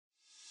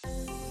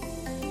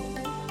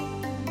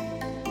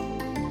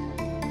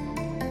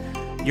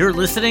You're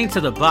listening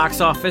to the Box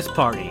Office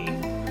Party.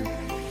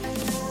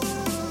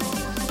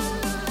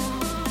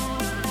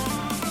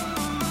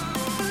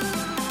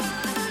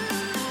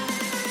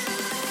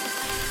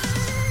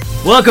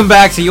 Welcome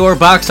back to your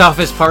Box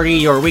Office Party,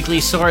 your weekly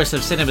source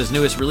of cinema's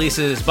newest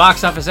releases,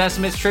 box office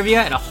estimates,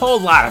 trivia, and a whole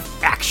lot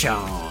of action.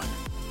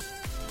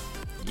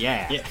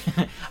 Yeah.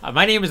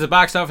 My name is the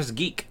Box Office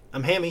Geek.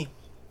 I'm Hammy.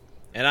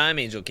 And I'm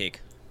Angel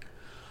Cake.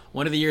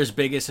 One of the year's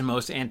biggest and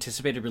most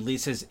anticipated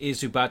releases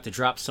is about to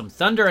drop some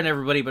thunder on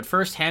everybody, but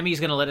first,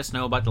 Hammy's going to let us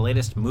know about the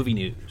latest movie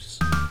news.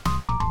 All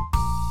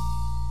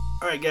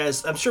right,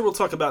 guys, I'm sure we'll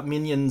talk about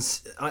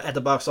Minions at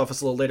the box office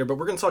a little later, but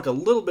we're going to talk a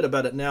little bit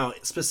about it now,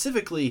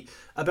 specifically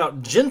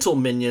about gentle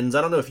Minions.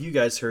 I don't know if you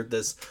guys heard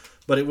this,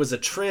 but it was a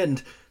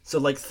trend. So,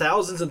 like,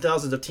 thousands and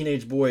thousands of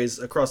teenage boys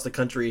across the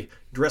country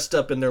dressed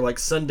up in their, like,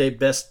 Sunday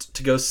best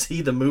to go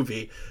see the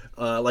movie,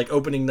 like,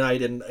 opening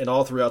night and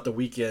all throughout the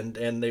weekend,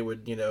 and they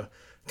would,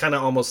 kind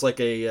of almost like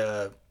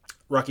a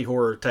Rocky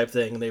Horror type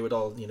thing, and they would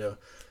all,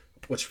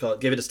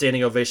 give it a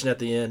standing ovation at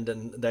the end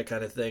and that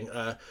kind of thing.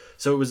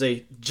 So it was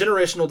a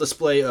generational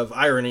display of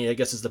irony, I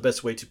guess is the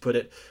best way to put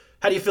it.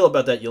 How do you feel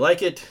about that? You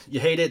like it? You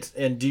hate it?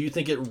 And do you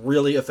think it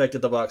really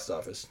affected the box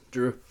office?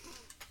 Drew?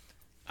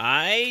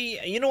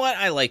 You know what?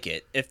 I like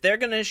it. If they're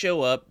going to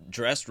show up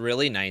dressed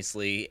really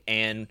nicely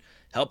and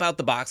help out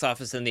the box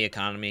office and the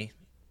economy,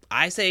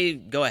 I say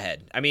go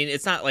ahead. I mean,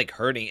 it's not like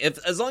hurting.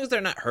 As long as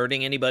they're not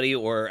hurting anybody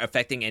or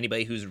affecting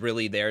anybody who's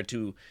really there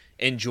to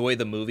enjoy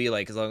the movie,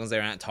 like as long as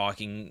they're not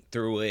talking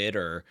through it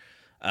or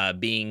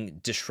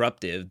being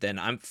disruptive, then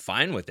I'm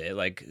fine with it.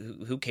 Like,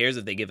 who cares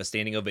if they give a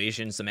standing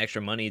ovation, some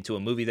extra money to a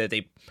movie that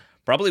they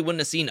probably wouldn't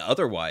have seen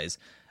otherwise?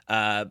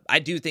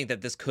 I do think that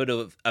this could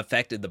have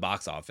affected the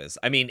box office.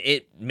 I mean,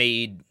 it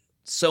made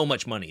so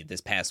much money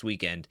this past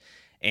weekend,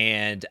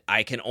 and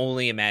I can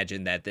only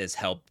imagine that this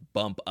helped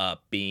bump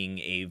up being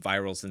a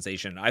viral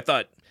sensation. I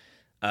thought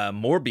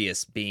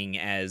Morbius being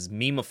as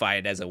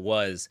memeified as it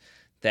was,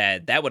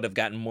 that would have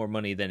gotten more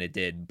money than it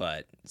did,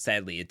 but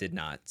sadly it did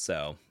not.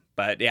 So,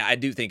 but yeah, I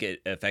do think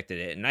it affected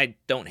it, and I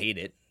don't hate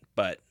it,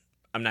 but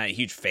I'm not a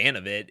huge fan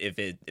of it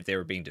if they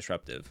were being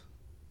disruptive.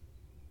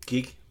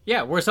 Geek?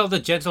 Yeah, where's all the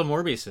gentle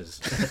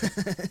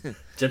Morbiuses?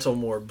 Gentle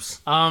Morbs.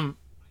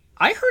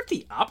 I heard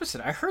the opposite.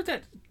 I heard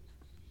that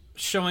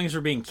showings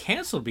were being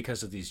canceled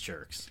because of these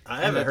jerks.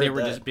 I haven't heard they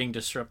were that. just being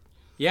disruptive.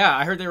 Yeah,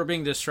 I heard they were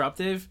being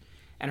disruptive,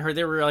 and heard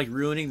they were like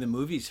ruining the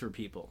movies for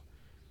people.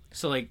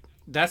 So like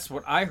that's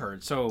what I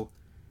heard. So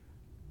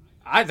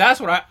that's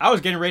what I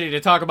was getting ready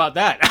to talk about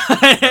that.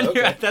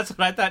 Okay. That's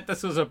what I thought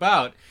this was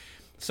about.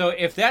 So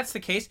if that's the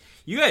case,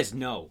 you guys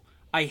know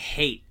I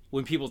hate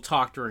when people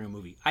talk during a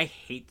movie. I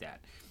hate that.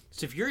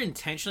 So if you're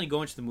intentionally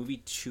going to the movie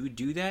to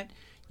do that,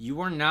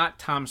 you are not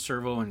Tom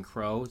Servo and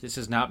Crow. This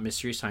is not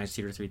Mystery Science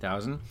Theater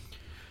 3000.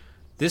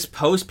 This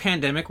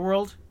post-pandemic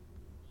world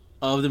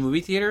of the movie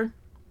theater,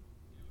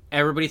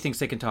 everybody thinks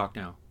they can talk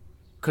now.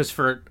 Because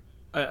for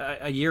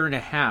a year and a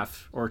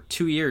half or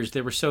 2 years,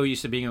 they were so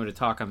used to being able to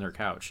talk on their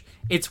couch.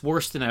 It's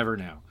worse than ever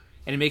now.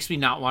 And it makes me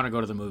not want to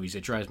go to the movies.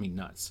 It drives me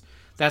nuts.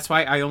 That's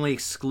why I only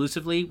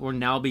exclusively will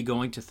now be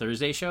going to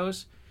Thursday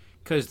shows,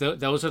 because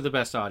those are the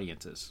best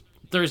audiences.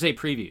 Thursday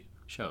preview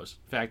shows.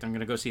 In fact, I'm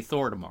going to go see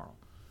Thor tomorrow.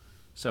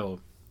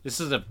 So this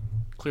is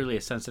clearly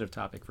a sensitive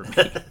topic for me.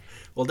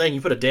 Well, dang,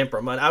 you put a damper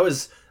on mine. I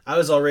was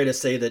all ready to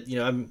say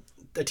that,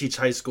 I teach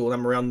high school and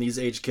I'm around these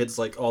age kids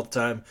like all the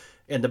time.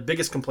 And the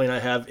biggest complaint I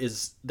have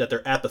is that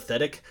they're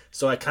apathetic.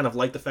 So I kind of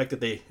like the fact that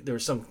there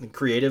was something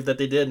creative that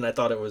they did, and I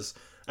thought it was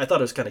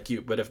kind of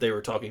cute. But if they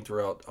were talking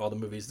throughout all the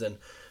movies, then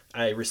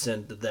I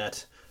rescind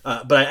that.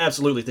 But I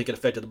absolutely think it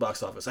affected the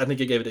box office. I think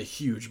it gave it a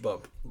huge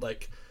bump.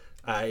 Like,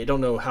 I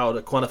don't know how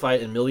to quantify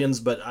it in millions,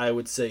 but I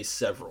would say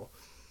several.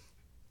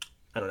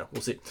 I don't know.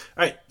 We'll see. All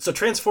right. So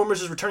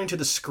Transformers is returning to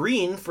the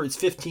screen for its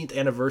 15th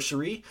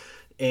anniversary.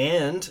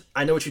 And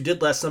I Know What You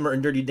Did Last Summer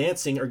and Dirty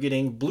Dancing are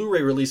getting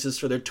Blu-ray releases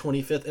for their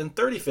 25th and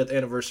 35th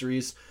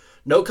anniversaries.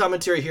 No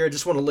commentary here. I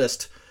just want to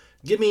list.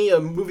 Give me a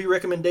movie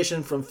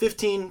recommendation from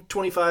 15,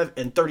 25,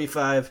 and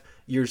 35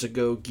 years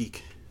ago,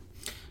 Geek.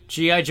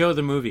 G.I. Joe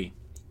the movie.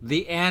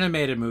 The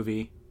animated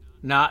movie,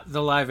 not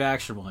the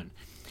live-action one.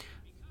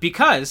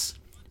 Because,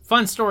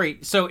 fun story,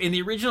 so in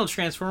the original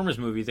Transformers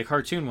movie, the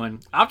cartoon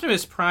one,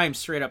 Optimus Prime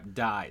straight up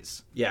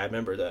dies. Yeah, I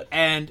remember that.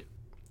 And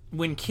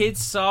when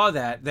kids saw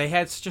that, they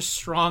had such a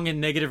strong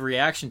and negative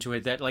reaction to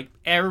it that, like,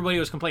 everybody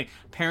was complaining.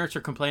 Parents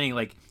are complaining,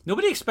 like,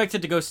 nobody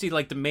expected to go see,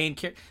 like, the main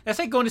character. That's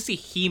like going to see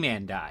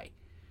He-Man die.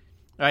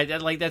 All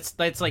right,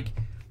 that's like,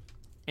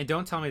 and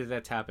don't tell me that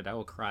that's happened. I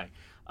will cry.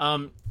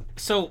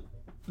 So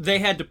they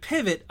had to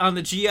pivot on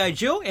the G.I.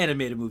 Joe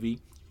animated movie.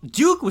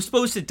 Duke was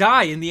supposed to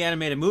die in the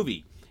animated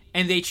movie,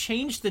 and they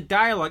changed the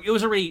dialogue. It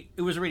was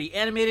already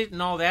animated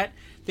and all that.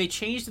 They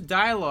changed the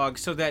dialogue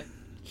so that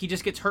he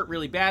just gets hurt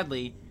really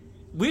badly.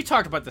 We've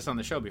talked about this on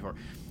the show before,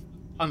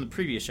 on the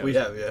previous show. We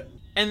have, yeah.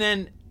 And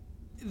then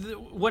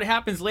what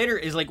happens later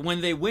is, like,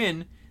 when they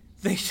win,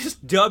 they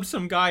just dub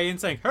some guy in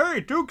saying,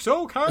 "Hey, Duke's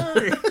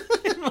okay."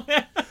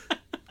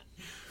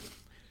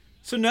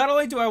 So not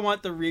only do I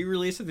want the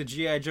re-release of the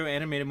G.I. Joe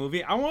animated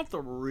movie, I want the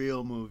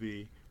real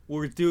movie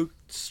where Duke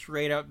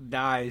straight up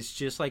dies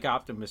just like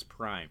Optimus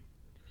Prime.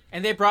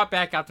 And they brought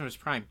back Optimus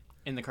Prime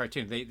in the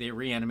cartoon. They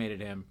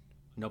reanimated him,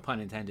 no pun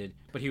intended,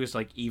 but he was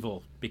like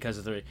evil because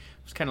of it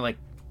was kind of like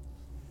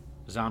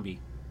zombie.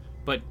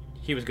 But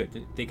he was good.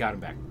 They got him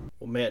back.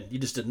 Well, man, you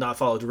just did not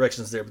follow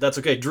directions there, but that's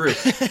okay. Drew.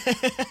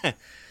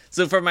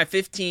 So for my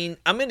 15,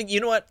 you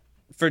know what?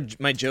 For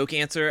my joke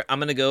answer, I'm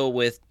going to go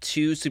with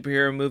 2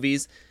 superhero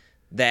movies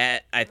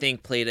that I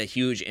think played a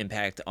huge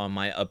impact on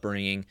my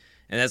upbringing.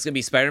 And that's going to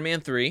be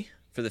Spider-Man 3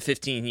 for the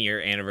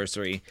 15-year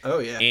anniversary. Oh,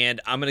 yeah. And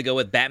I'm going to go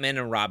with Batman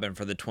and Robin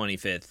for the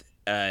 25th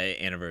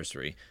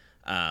anniversary.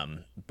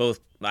 Both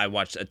I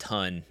watched a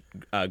ton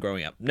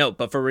growing up. No,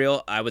 but for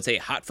real, I would say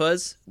Hot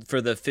Fuzz for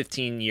the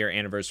 15-year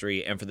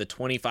anniversary. And for the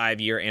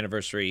 25-year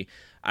anniversary,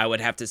 I would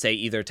have to say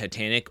either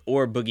Titanic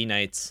or Boogie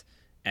Nights,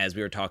 as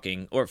we were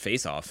talking, or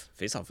Face Off.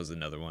 Face Off was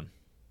another one.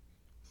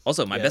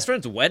 Also, my best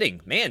friend's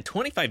wedding. Man,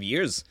 25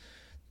 years.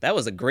 That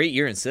was a great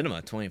year in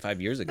cinema 25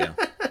 years ago.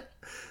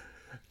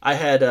 I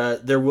had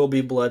There Will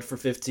Be Blood for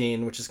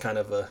 15, which is kind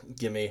of a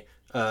gimme.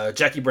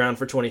 Jackie Brown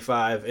for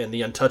 25, and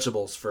The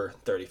Untouchables for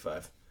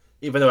 35.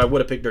 Even though I would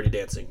have picked Dirty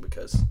Dancing,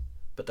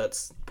 but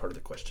that's part of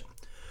the question.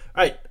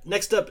 All right,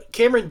 next up,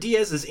 Cameron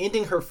Diaz is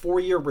ending her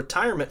 4-year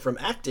retirement from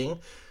acting.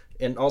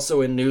 And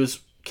also in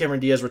news, Cameron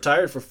Diaz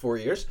retired for 4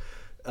 years.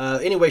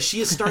 Anyway, she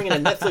is starring in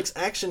a Netflix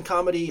action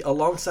comedy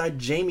alongside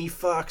Jamie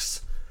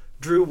Foxx.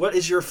 Drew, what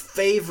is your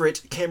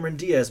favorite Cameron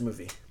Diaz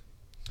movie?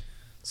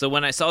 So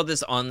when I saw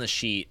this on the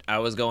sheet, I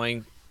was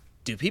going,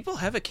 do people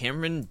have a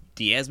Cameron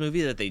Diaz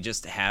movie that they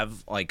just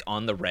have like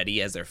on the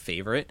ready as their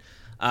favorite?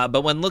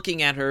 But when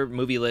looking at her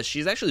movie list,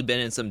 she's actually been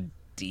in some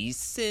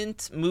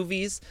decent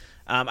movies.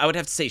 I would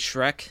have to say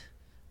Shrek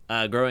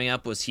growing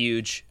up was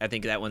huge. I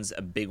think that one's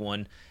a big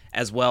one,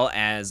 as well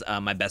as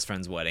My Best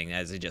Friend's Wedding,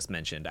 as I just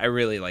mentioned. I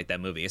really like that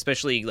movie,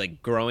 especially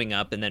like growing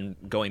up and then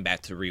going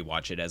back to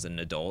rewatch it as an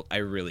adult. I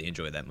really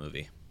enjoy that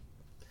movie.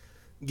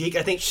 Geek,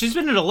 I think She's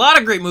been in a lot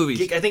of great movies.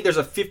 Geek, I think there's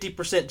a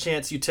 50%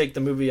 chance you take the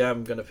movie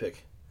I'm going to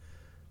pick.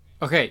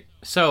 Okay,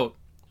 so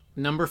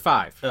number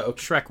 5,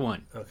 okay. Shrek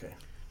 1. Okay.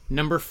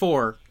 Number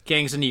 4,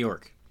 Gangs of New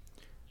York.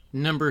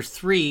 Number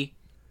 3,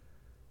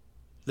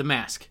 The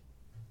Mask.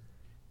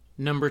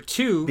 Number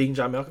 2, Being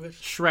John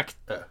Malkovich?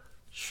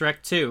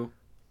 Shrek 2.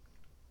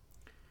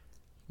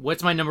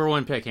 What's my number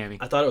 1 pick, Hammy?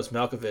 I thought it was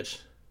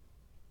Malkovich.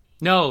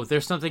 No,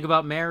 There's Something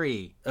About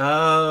Mary.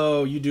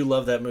 Oh, you do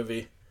love that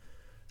movie.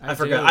 I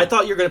forgot. I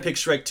thought you were going to pick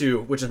Shrek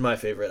 2, which is my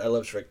favorite. I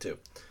love Shrek 2.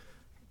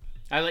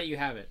 I let you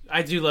have it.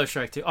 I do love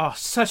Shrek 2. Oh,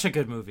 such a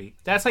good movie.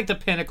 That's like the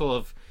pinnacle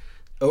of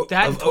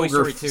that of Toy ogre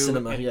Story 2.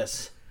 cinema,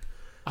 yes.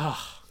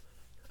 Oh.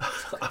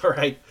 All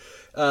right.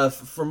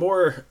 For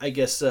more, I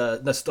guess,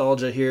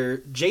 nostalgia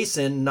here,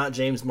 Jason, not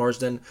James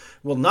Marsden,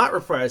 will not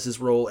reprise his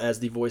role as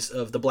the voice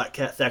of the Black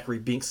Cat Thackeray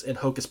Binks in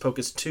Hocus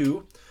Pocus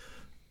 2.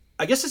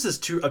 I guess this is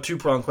a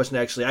two-pronged question,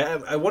 actually.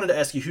 I wanted to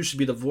ask you who should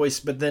be the voice,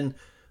 but then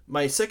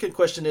my second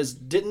question is,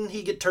 didn't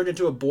he get turned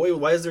into a boy?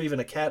 Why is there even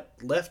a cat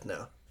left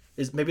now?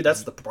 Maybe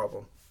that's the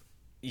problem.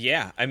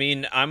 Yeah, I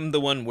mean, I'm the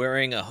one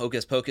wearing a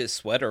Hocus Pocus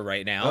sweater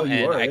right now, Oh, you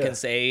and are, I yeah. can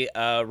say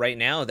right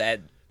now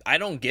that I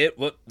don't get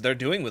what they're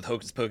doing with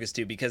Hocus Pocus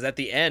 2, because at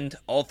the end,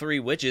 all 3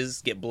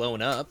 witches get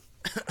blown up,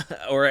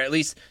 or at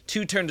least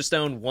 2 turn to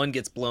stone, 1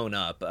 gets blown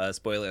up,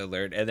 spoiler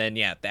alert, and then,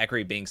 yeah,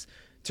 Thackeray Binks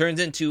turns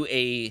into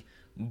a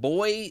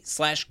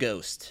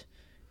boy/ghost,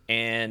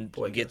 and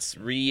gets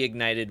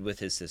reunited with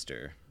his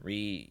sister,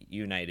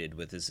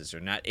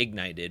 not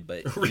ignited,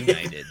 but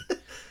united.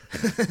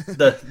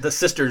 The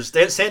sisters,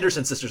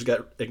 Sanderson sisters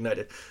got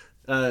ignited.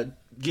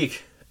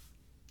 Geek,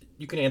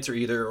 you can answer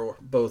either or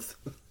both.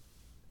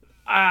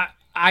 I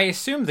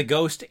assume the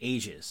ghost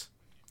ages,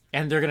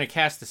 and they're going to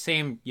cast the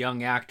same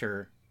young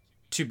actor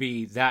to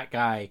be that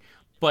guy,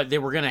 but they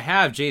were going to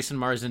have Jason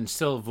Marsden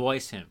still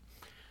voice him.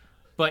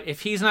 But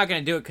if he's not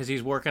going to do it because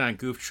he's working on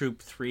Goof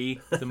Troop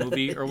 3, the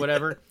movie or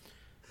whatever,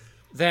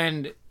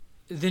 then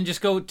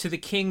just go to the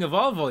king of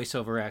all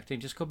voiceover acting.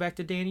 Just go back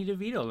to Danny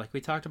DeVito, like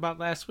we talked about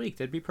last week.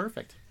 That'd be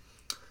perfect.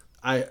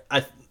 I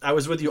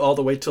was with you all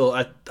the way till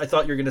I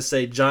thought you were going to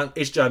say John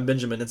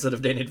Benjamin instead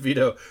of Danny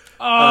DeVito.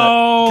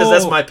 Oh, because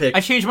that's my pick. I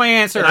changed my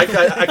answer. And I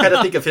kind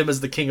of think of him as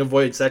the king of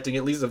voice acting,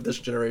 at least of this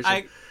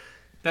generation.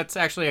 That's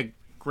actually a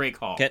great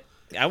call.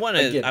 I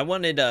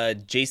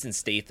wanted Jason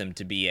Statham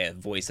to be a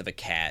voice of a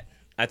cat.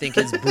 I think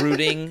his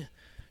brooding,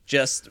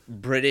 just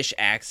British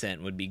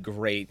accent would be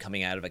great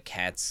coming out of a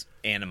cat's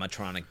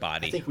animatronic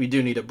body. I think we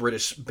do need a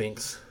British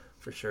Binks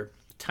for sure.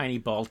 Tiny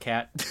bald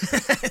cat.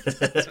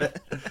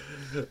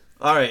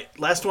 All right,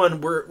 last one.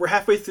 We're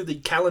halfway through the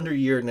calendar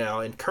year now,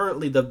 and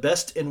currently the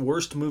best and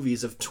worst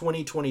movies of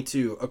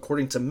 2022,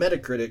 according to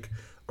Metacritic,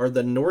 are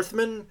The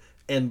Northman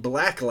and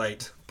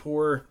Blacklight.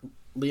 Poor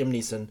Liam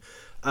Neeson.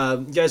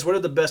 Guys, what are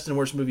the best and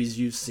worst movies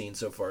you've seen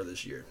so far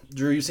this year?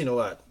 Drew, you've seen a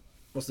lot.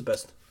 What's the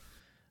best?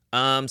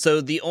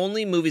 So the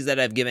only movies that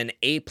I've given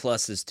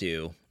A+s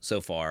to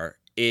so far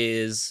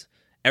is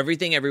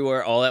Everything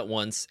Everywhere All at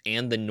Once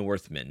and The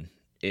Northman.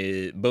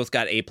 both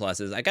got A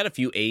pluses. I got a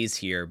few A's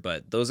here,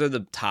 but those are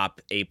the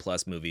top A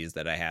plus movies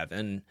that I have,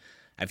 and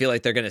I feel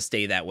like they're gonna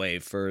stay that way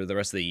for the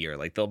rest of the year.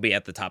 Like they'll be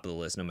at the top of the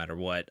list no matter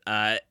what.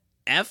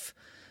 F.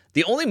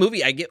 The only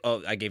movie I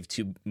gave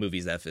two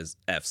movies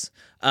Fs.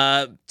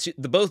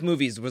 Both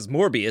movies was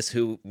Morbius,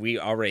 who we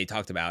already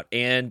talked about,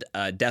 and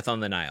Death on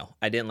the Nile.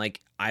 I didn't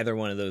like either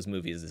one of those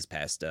movies this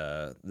past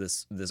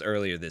this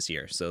earlier this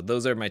year. So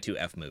those are my two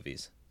F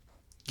movies.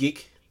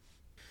 Geek.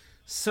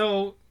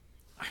 So,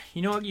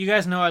 you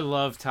guys know I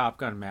love Top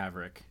Gun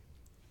Maverick,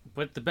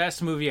 but the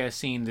best movie I've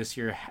seen this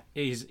year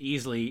is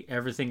easily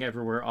Everything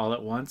Everywhere All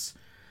at Once.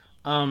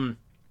 In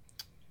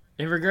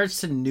regards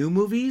to new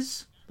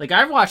movies. Like,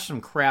 I've watched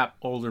some crap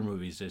older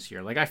movies this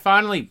year. Like, I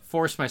finally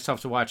forced myself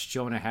to watch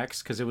Jonah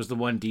Hex because it was the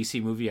one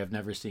DC movie I've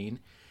never seen.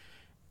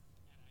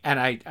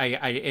 And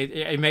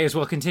it may as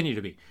well continue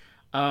to be.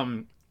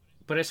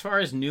 But as far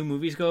as new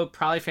movies go,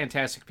 probably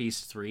Fantastic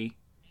Beasts 3.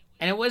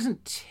 And it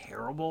wasn't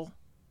terrible.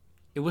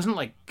 It wasn't,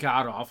 like,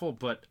 god-awful,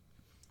 but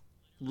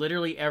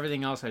literally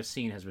everything else I've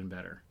seen has been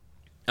better.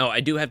 Oh,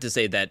 I do have to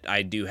say that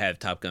I do have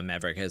Top Gun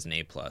Maverick as an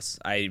A+.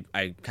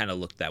 I kind of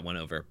looked that one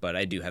over, but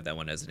I do have that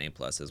one as an A+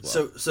 as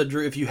well. So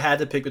Drew, if you had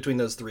to pick between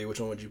those three, which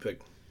one would you pick?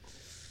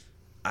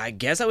 I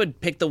guess I would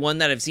pick the one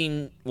that I've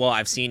seen. Well,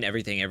 I've seen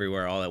Everything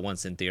Everywhere All at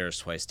Once in theaters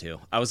twice, too.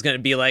 I was going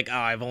to be like,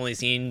 I've only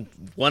seen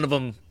one of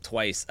them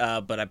twice,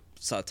 but I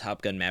saw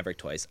Top Gun Maverick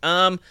twice.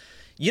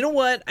 You know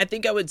what? I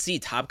think I would see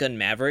Top Gun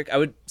Maverick. I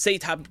would say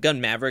Top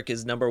Gun Maverick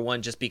is number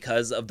one just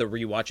because of the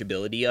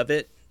rewatchability of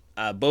it.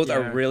 Both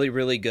are really,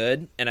 really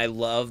good, and I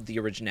love the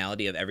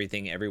originality of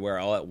Everything Everywhere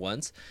All at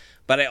Once.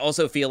 But I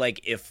also feel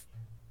like if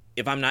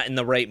I'm not in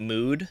the right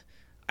mood,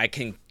 I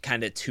can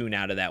kind of tune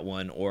out of that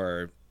one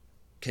or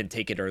can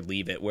take it or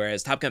leave it.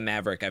 Whereas Top Gun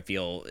Maverick, I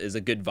feel, is a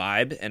good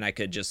vibe, and I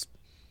could just,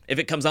 if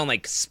it comes on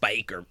like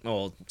Spike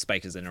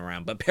Spike isn't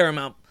around, but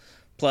Paramount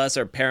Plus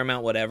or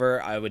Paramount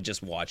whatever, I would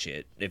just watch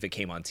it if it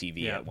came on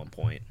TV at one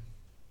point.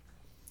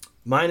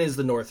 Mine is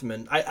The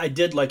Northman. I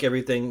did like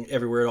Everything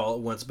Everywhere All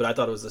at Once, but I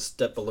thought it was a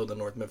step below The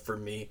Northman for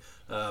me.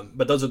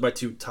 But those are my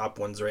two top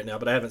ones right now,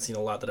 but I haven't seen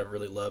a lot that I've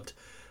really loved.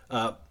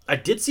 I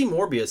did see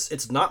Morbius.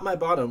 It's not my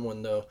bottom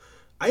one, though.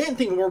 I didn't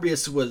think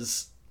Morbius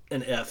was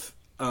an F.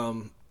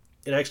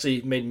 It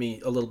actually made me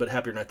a little bit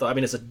happier than I thought. I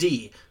mean, it's a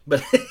D,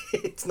 but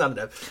it's not an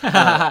F.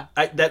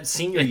 That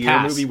senior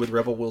year movie with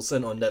Rebel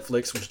Wilson on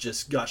Netflix was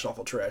just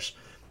gosh-awful trash.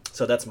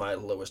 So that's my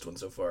lowest one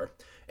so far.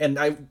 And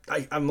I'm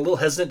a little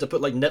hesitant to put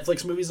like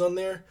Netflix movies on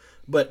there,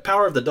 but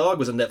Power of the Dog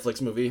was a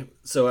Netflix movie,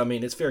 so I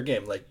mean it's fair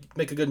game. Like,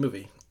 make a good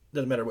movie.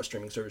 Doesn't matter what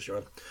streaming service you're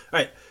on. All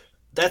right,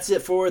 that's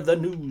it for the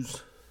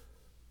news.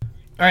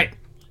 All right,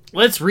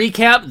 let's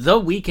recap the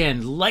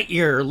weekend.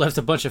 Lightyear left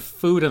a bunch of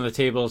food on the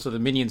table, so the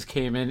Minions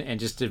came in and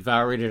just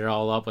devoured it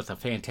all up with a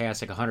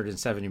fantastic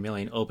 170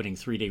 million opening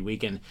 3-day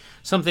weekend.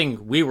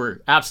 Something we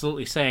were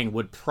absolutely saying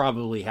would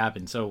probably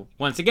happen. So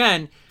once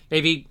again,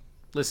 maybe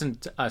listen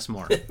to us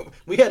more.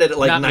 We had it at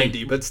like not 90,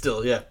 me. But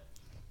still, yeah.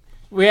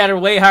 We had it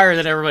way higher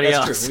than everybody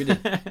else. That's true, we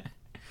did.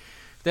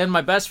 Then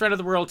my best friend of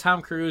the world,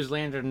 Tom Cruise,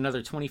 landed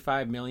another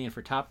 $25 million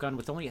for Top Gun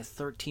with only a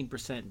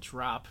 13%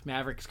 drop.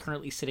 Maverick is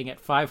currently sitting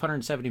at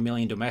 $570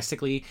 million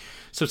domestically,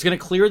 so it's going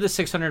to clear the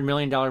 $600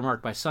 million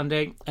mark by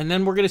Sunday, and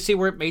then we're going to see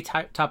where it may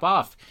top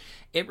off.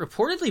 It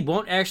reportedly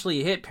won't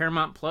actually hit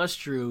Paramount Plus,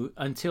 Drew,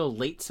 until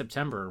late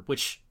September,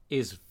 which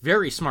is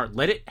very smart.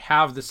 Let it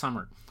have the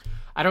summer.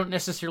 I don't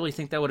necessarily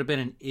think that would have been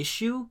an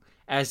issue,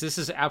 as this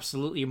is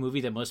absolutely a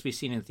movie that must be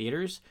seen in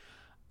theaters.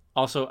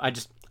 Also,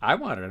 I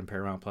want it on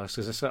Paramount Plus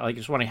because I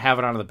just want to have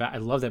it on the back. I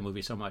love that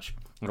movie so much.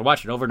 I'm going to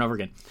watch it over and over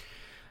again.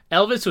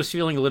 Elvis was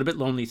feeling a little bit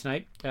lonely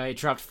tonight. It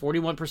dropped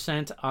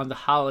 41% on the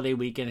holiday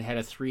weekend. It had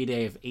a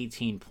 3-day of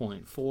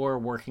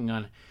 18.4, working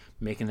on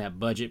making that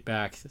budget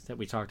back that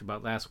we talked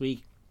about last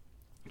week.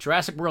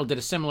 Jurassic World did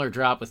a similar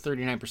drop with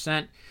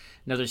 39%.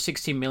 Another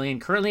 16 million,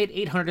 currently at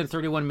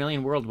 831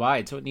 million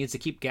worldwide, so it needs to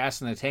keep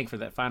gas in the tank for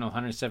that final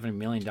 $170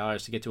 million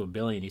to get to $1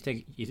 billion.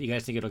 You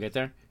guys think it'll get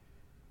there?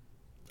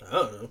 I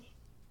don't know.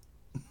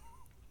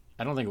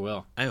 I don't think it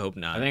will. I hope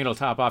not. I think it'll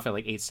top off at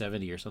like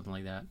 870 or something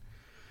like that.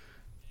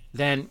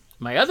 Then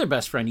my other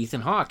best friend,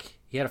 Ethan Hawke,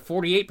 he had a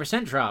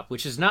 48% drop,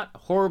 which is not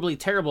horribly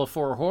terrible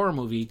for a horror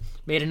movie.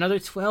 Made another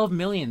 $12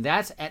 million.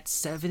 That's at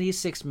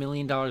 $76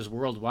 million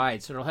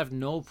worldwide, so it'll have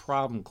no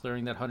problem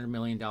clearing that $100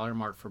 million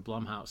mark for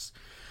Blumhouse.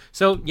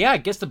 So, yeah,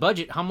 guess the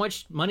budget. How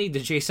much money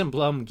did Jason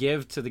Blum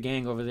give to the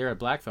gang over there at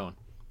Black Phone?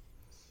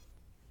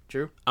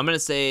 Drew? I'm going to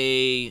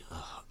say,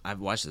 I've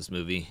watched this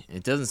movie.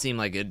 It doesn't seem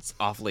like it's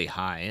awfully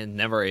high. It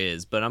never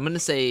is. But I'm going to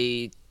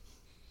say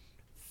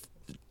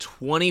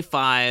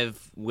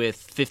 25 with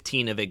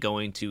 15 of it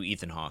going to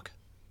Ethan Hawke.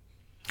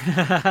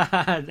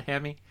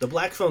 Hammy? The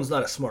Black Phone's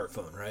not a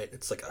smartphone, right?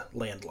 It's like a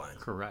landline.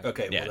 Correct.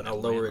 Okay, well then I'll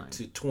lower it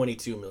to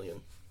 22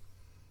 million.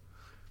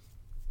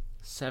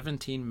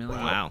 17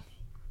 million. Wow.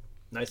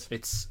 Nice.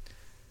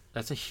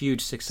 That's a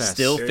huge success.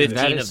 Still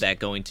 15 of that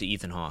going to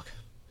Ethan Hawke.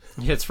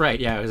 That's right.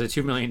 Yeah, it was a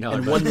 $2 million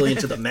and budget. $1 million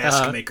to the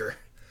mask maker.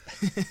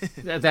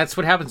 That's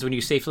what happens when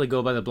you safely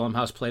go by the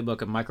Blumhouse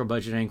playbook of micro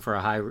budgeting for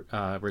a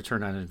high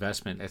return on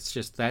investment.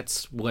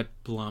 That's what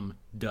Blum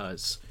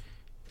does.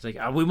 It's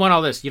like, we want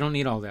all this. You don't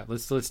need all that.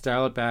 Let's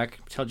dial it back.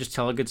 Just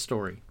tell a good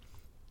story.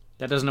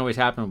 That doesn't always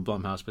happen with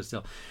Blumhouse, but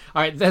still.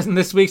 All right, that's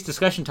this week's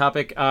discussion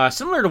topic.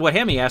 Similar to what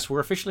Hammy asked, we're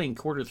officially in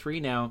quarter 3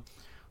 now.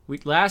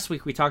 Last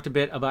week we talked a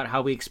bit about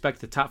how we expect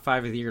the top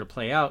 5 of the year to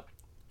play out.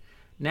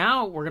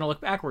 Now we're going to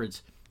look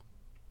backwards.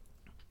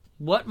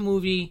 What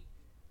movie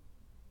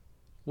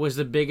was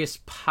the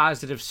biggest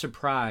positive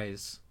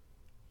surprise,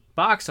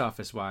 box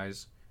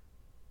office-wise,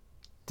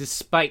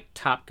 despite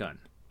Top Gun?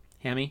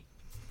 Hammy?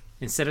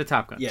 Instead of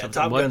Top Gun. Yeah,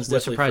 Top Gun's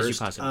definitely surprised first.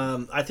 You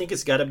positive? I think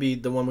it's got to be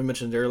the one we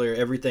mentioned earlier,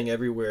 Everything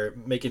Everywhere,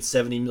 making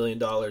 $70 million.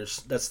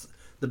 That's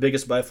the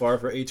biggest by far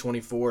for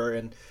A24,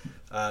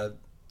 and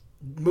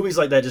movies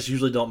like that just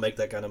usually don't make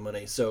that kind of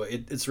money. So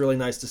it's really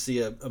nice to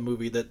see a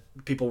movie that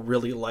people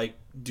really like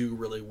do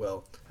really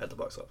well at the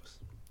box office.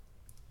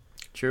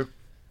 True.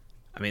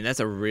 I mean, that's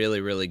a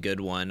really, really good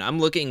one. I'm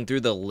looking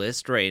through the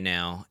list right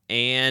now,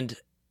 and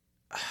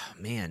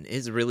man,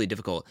 it's really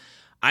difficult.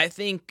 I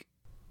think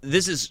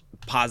this is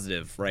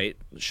positive, right?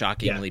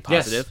 Shockingly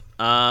positive.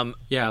 Yes.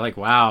 Yeah, like,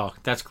 wow,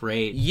 that's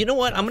great. You know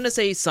what? I'm going to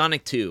say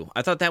Sonic 2.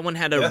 I thought that one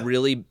had a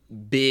really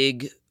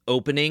big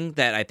opening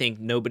that I think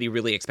nobody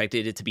really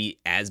expected it to be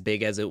as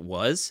big as it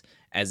was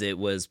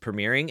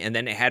premiering, and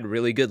then it had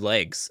really good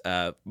legs.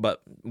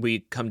 But we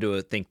come to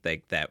think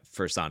like that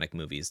for Sonic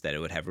movies, that it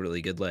would have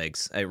really good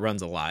legs. It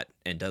runs a lot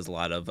and does a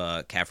lot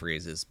of calf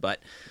raises. But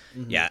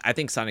yeah, I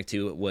think Sonic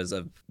 2 was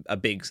a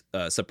big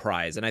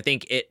surprise, and I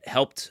think it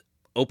helped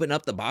open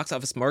up the box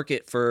office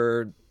market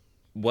for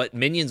what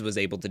Minions was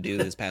able to do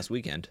this past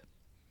weekend.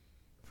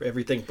 For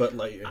everything but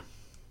Lightyear.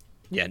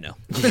 Yeah, no.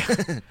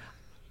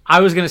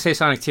 I was going to say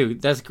Sonic 2.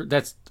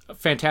 That's a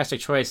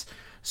fantastic choice.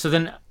 So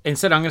then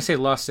instead I'm going to say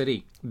Lost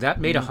City. That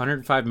made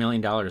 $105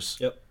 million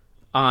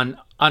on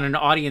an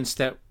audience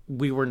that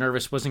we were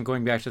nervous wasn't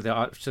going back to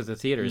the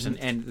theaters.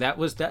 And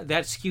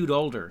that skewed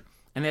older.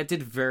 And that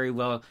did very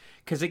well.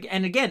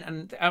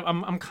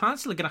 I'm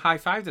constantly going to high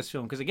five this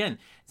film because, again,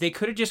 they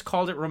could have just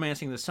called it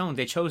Romancing the Stone.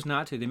 They chose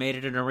not to. They made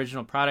it an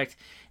original product.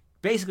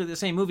 Basically the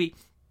same movie.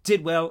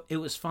 Did well. It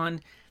was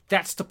fun.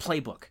 That's the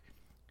playbook.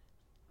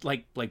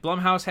 Like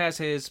Blumhouse has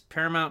his,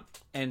 Paramount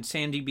and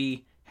Sandy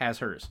B has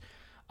hers.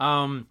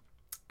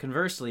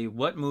 Conversely,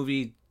 what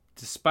movie,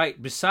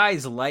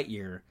 besides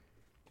Lightyear,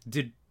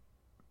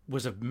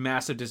 was a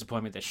massive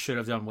disappointment that should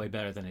have done way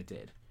better than it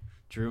did?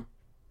 Drew?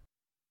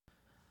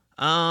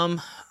 I'm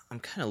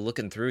kind of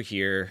looking through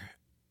here.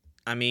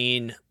 I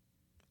mean,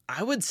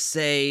 I would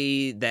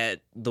say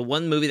that the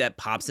one movie that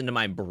pops into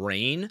my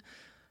brain,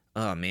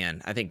 oh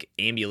man, I think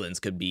Ambulance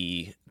could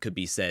be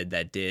said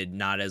that did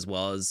not as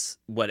well as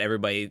what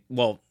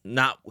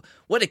not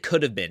what it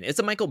could have been. It's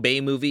a Michael Bay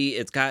movie.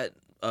 It's got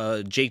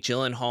Jake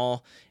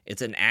Gyllenhaal.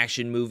 It's an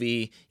action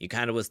movie. You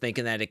kind of was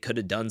thinking that it could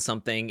have done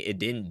something. It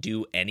didn't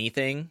do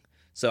anything.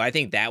 So I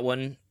think that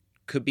one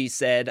could be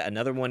said.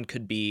 Another one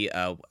could be,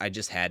 I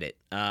just had it.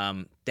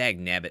 Dag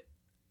nabbit.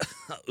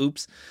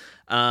 Oops.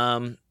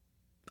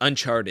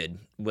 Uncharted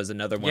was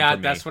another one for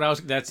me. Yeah,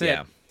 that's it.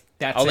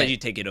 I'll let you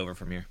take it over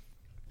from here.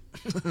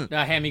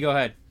 Hammy, go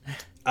ahead.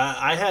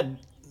 I had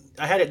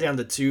it down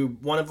to 2.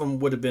 One of them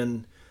would have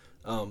been,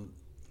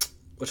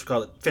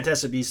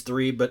 Fantastic Beasts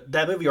 3, but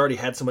that movie already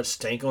had so much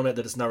stank on it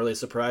that it's not really a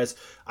surprise.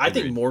 I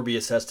think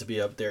Morbius has to be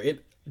up there.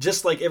 It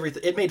just like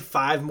everything, it made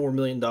 $5 more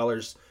million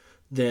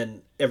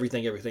than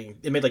Everything.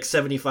 It made like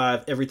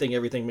 75.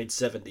 Everything made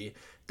 70.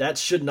 That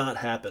should not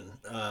happen.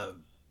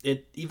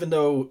 Even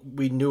though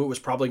we knew it was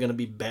probably going to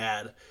be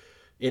bad,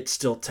 it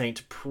still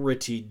tanked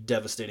pretty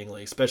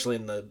devastatingly, especially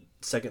in the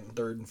second,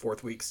 third, and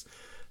fourth weeks.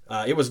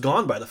 It was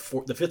gone by the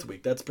fifth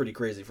week. That's pretty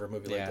crazy for a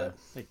movie like that.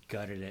 They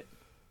gutted it.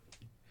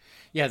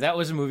 Yeah, that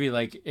was a movie,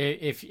 like,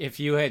 if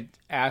you had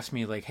asked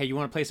me, like, hey, you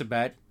want to place a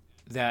bet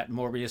that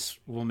Morbius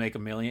will make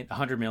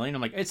 $100 million?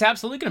 I'm like, it's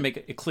absolutely going to make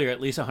it clear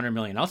at least $100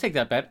 million. I'll take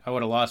that bet. I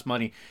would have lost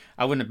money.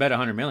 I wouldn't have bet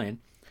 $100 million,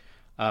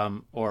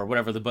 or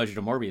whatever the budget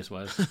of Morbius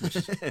was, which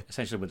is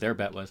essentially what their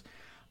bet was.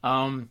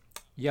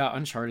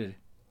 Uncharted.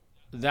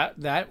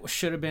 Uncharted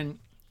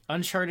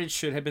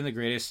should have been the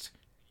greatest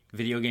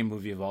video game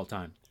movie of all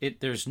time.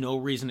 There's no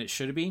reason it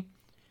should be.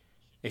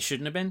 It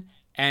shouldn't have been,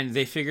 and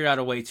they figured out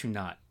a way to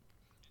not.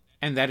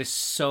 And that is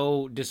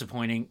so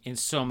disappointing in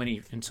so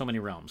many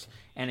realms.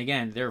 And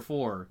again,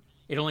 therefore,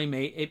 it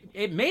made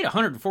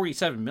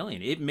 $147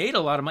 million. It made a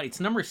lot of money. It's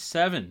number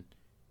 7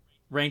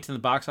 ranked in the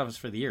box office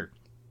for the year.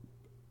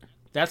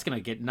 That's gonna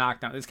get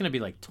knocked out. It's gonna be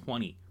like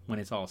 20 when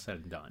it's all said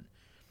and done.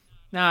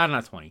 Nah,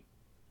 not 20.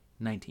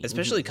 19.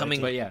 Especially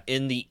coming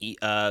in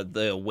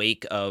the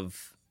wake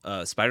of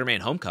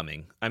Spider-Man: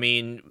 Homecoming. I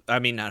mean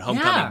not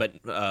Homecoming,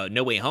 but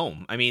No Way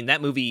Home. I mean,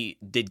 that movie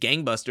did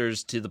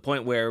gangbusters to the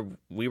point where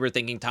we were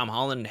thinking Tom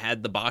Holland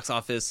had the box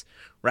office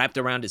wrapped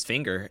around his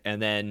finger,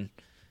 and then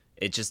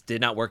it just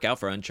did not work out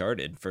for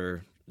Uncharted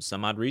for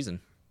some odd reason.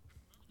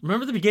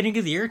 Remember the beginning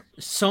of the year?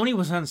 Sony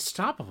was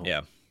unstoppable.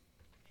 Yeah.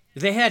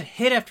 They had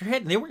hit after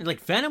hit, and they weren't like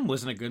Venom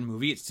wasn't a good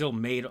movie. It still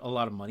made a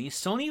lot of money.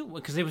 Sony,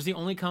 because it was the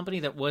only company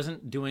that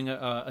wasn't doing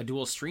a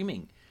dual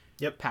streaming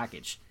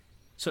package,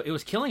 so it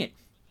was killing it.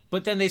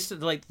 But then they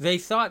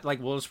thought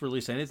like, well, let's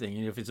release anything,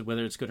 and if it's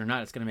whether it's good or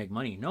not, it's going to make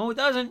money. No, it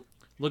doesn't.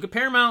 Look at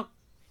Paramount.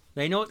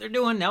 They know what they're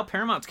doing now.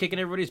 Paramount's kicking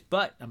everybody's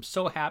butt. I'm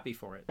so happy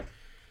for it.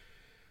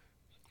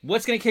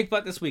 What's going to kick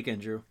butt this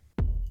weekend, Drew?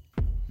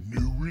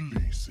 New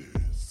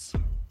releases.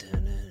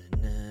 Thunder.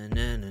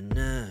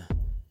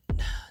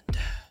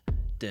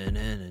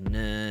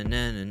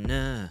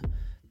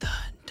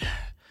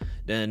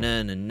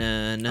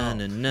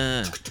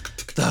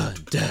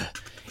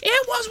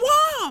 It was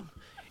warm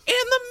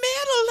in the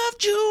middle of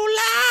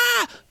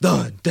July.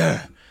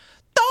 Thunder.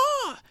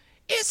 Thor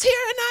is here,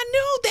 and I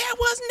knew there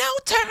was no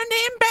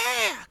turning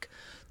back.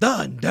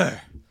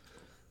 Thunder.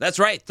 That's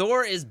right,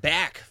 Thor is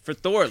back for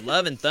Thor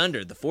Love and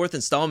Thunder, the 4th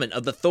installment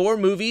of the Thor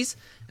movies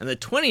and the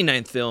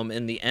 29th film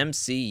in the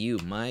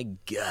MCU. My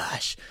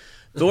gosh.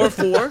 Thor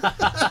 4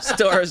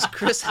 stars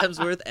Chris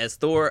Hemsworth as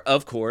Thor,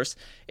 of course.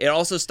 It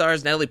also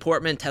stars Natalie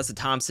Portman, Tessa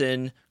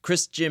Thompson,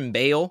 Christian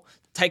Bale,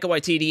 Taika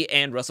Waititi,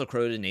 and Russell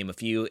Crowe, to name a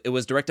few. It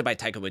was directed by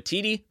Taika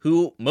Waititi,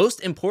 who,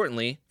 most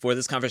importantly, for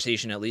this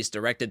conversation at least,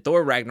 directed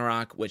Thor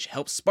Ragnarok, which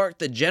helped spark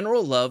the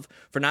general love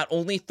for not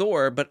only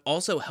Thor, but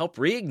also help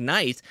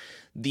reignite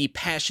the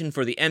passion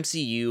for the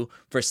MCU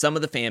for some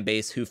of the fan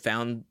base who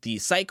found the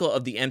cycle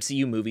of the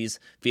MCU movies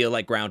feel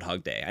like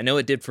Groundhog Day. I know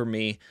it did for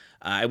me.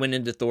 I went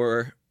into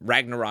Thor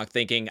Ragnarok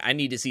thinking I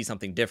need to see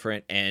something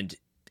different, and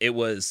it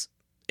was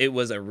a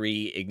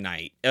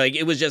reignite. Like,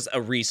 it was just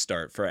a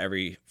restart for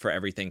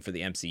everything for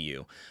the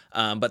MCU.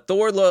 But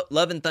Thor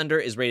Love and Thunder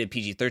is rated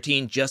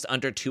PG-13, just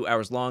under 2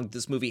 hours long.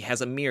 This movie has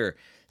a mere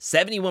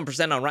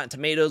 71% on Rotten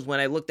Tomatoes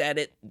when I looked at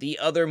it the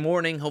other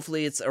morning.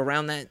 Hopefully it's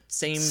around that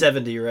same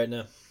 70 right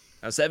now.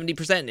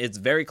 70%. It's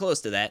very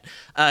close to that.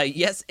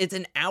 Yes, it's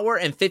an hour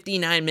and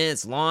 59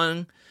 minutes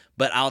long,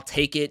 but I'll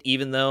take it.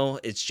 Even though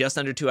it's just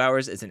under 2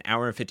 hours, it's an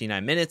hour and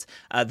 59 minutes.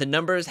 The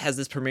Numbers has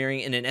this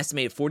premiering in an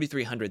estimated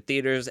 4,300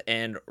 theaters,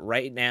 and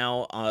right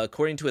now,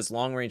 according to its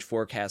long-range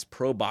forecast,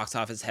 Pro Box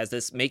Office has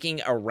this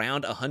making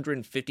around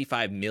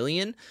 155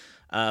 million.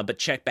 But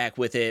check back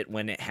with it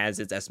when it has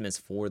its estimates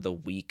for the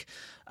week.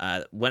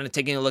 When I'm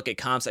taking a look at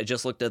comps, I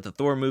just looked at the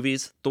Thor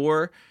movies.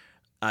 Thor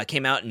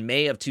came out in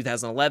May of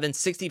 2011,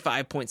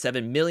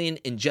 65.7 million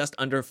in just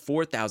under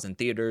 4,000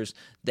 theaters.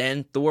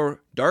 Then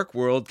Thor Dark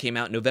World came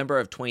out in November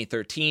of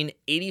 2013,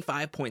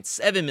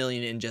 85.7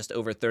 million in just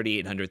over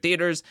 3,800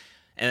 theaters.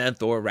 And then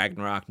Thor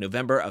Ragnarok,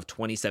 November of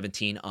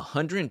 2017,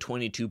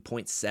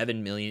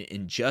 122.7 million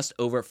in just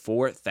over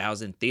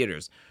 4,000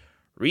 theaters.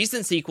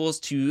 Recent sequels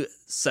to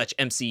such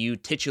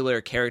MCU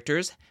titular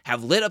characters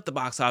have lit up the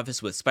box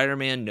office, with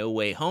Spider-Man No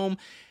Way Home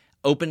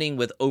opening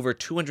with over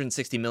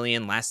 260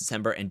 million last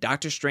December, and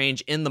Doctor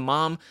Strange in the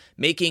Mom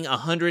making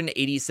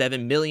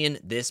 187 million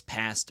this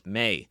past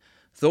May.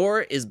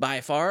 Thor is by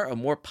far a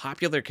more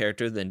popular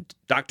character than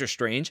Doctor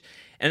Strange,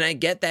 and I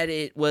get that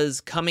it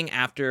was coming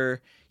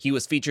after he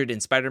was featured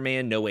in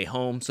Spider-Man No Way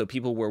Home, so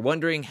people were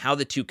wondering how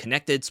the two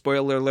connected.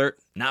 Spoiler alert,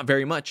 not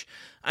very much.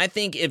 I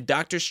think if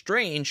Doctor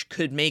Strange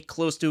could make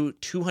close to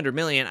 200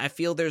 million, I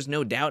feel there's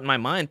no doubt in my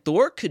mind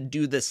Thor could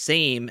do the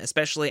same,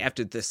 especially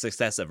after the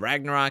success of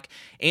Ragnarok,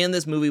 and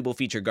this movie will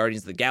feature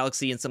Guardians of the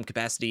Galaxy in some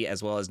capacity,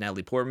 as well as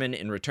Natalie Portman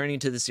in returning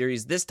to the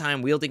series, this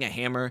time wielding a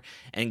hammer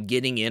and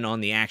getting in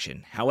on the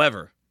action.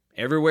 However,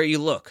 everywhere you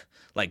look,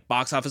 like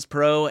Box Office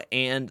Pro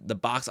and the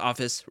Box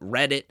Office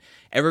Reddit,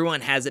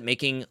 everyone has it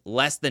making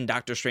less than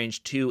Doctor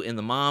Strange 2 in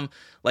the Mom,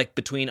 like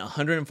between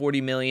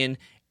 140 million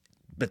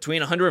and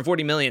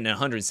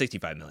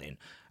 165 million.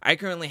 I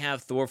currently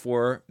have Thor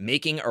 4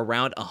 making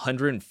around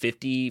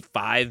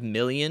 155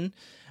 million,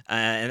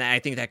 and I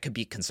think that could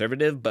be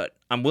conservative, but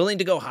I'm willing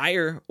to go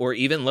higher or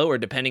even lower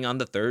depending on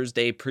the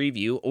Thursday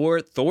preview or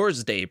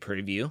Thor's Day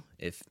preview,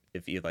 if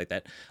you like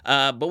that.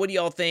 But what do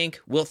y'all think?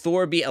 Will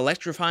Thor be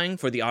electrifying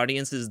for the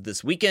audiences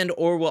this weekend,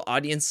 or will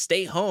audience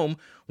stay home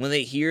when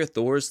they hear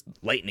Thor's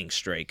lightning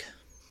strike?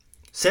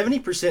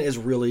 70% is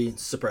really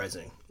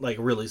surprising, like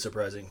really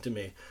surprising to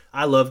me.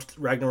 I loved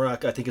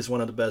Ragnarok. I think it's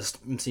one of the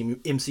best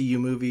MCU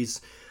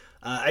movies.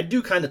 I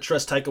do kind of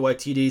trust Taika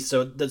Waititi,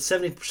 so the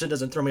 70%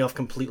 doesn't throw me off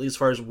completely as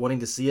far as wanting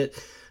to see it,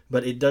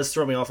 but it does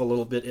throw me off a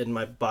little bit in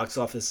my box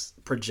office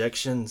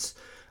projections.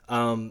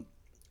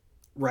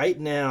 Right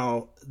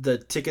now, the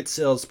ticket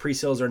sales,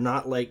 pre-sales are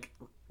not like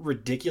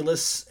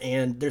ridiculous,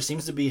 and there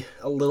seems to be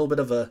a little bit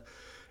of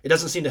it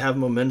doesn't seem to have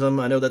momentum.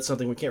 I know that's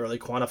something we can't really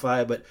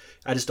quantify, but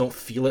I just don't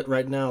feel it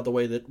right now the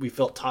way that we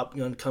felt Top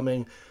Gun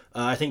coming.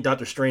 I think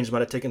Doctor Strange might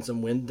have taken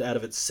some wind out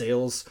of its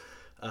sails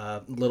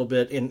a little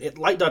bit. And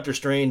like Doctor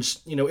Strange,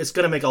 it's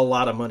going to make a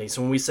lot of money.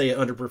 So when we say it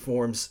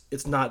underperforms,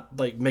 it's not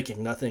like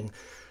making nothing.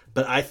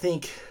 But I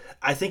think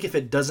if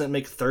it doesn't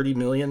make 30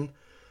 million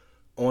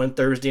on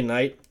Thursday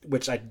night,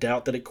 which I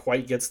doubt that it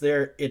quite gets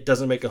there, it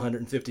doesn't make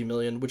 150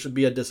 million, which would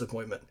be a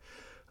disappointment.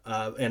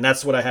 And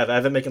that's what I have. I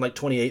have it making like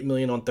 28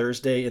 million on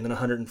Thursday and then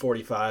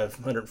 140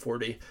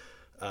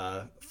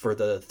 for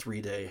the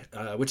 3-day,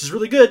 which is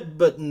really good,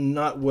 but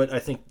not what I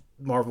think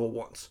Marvel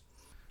wants.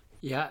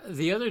 Yeah,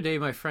 the other day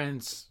my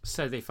friends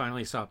said they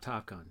finally saw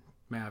Top Gun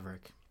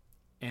Maverick,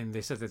 and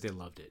they said that they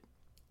loved it.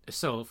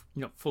 So,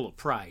 full of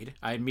pride,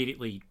 I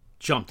immediately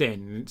jumped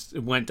in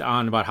and went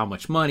on about how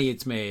much money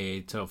it's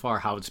made so far,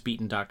 how it's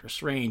beaten Doctor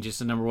Strange. It's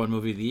the #1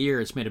 movie of the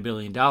year. It's made $1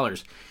 billion.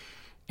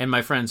 And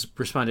my friends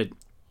responded,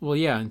 well,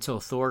 yeah, until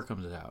Thor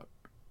comes out.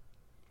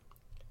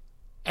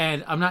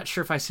 And I'm not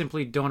sure if I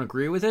simply don't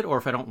agree with it or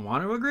if I don't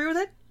want to agree with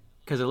it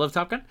because I love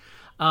Top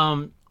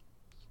Gun.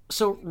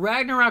 So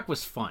Ragnarok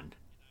was fun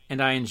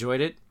and I enjoyed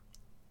it,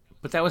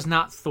 but that was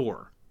not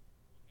Thor.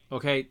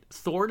 Okay?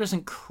 Thor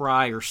doesn't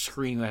cry or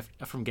scream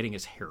from getting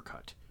his hair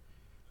cut.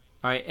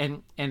 All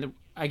right? And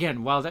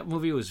again, while that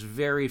movie was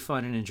very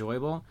fun and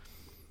enjoyable,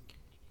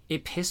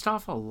 it pissed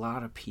off a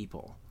lot of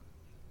people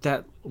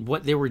that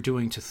what they were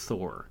doing to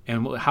Thor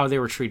and how they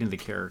were treating the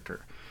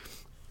character.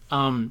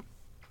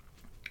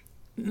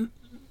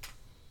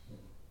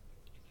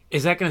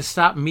 Is that going to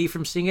stop me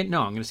from seeing it?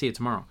 No, I'm going to see it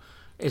tomorrow.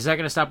 Is that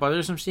going to stop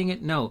others from seeing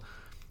it? No.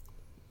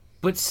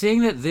 But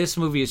seeing that this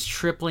movie is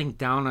tripling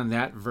down on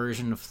that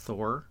version of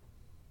Thor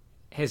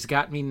has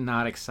got me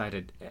not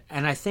excited.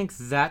 And I think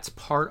that's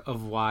part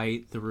of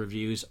why the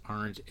reviews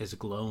aren't as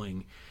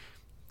glowing.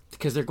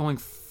 Because they're going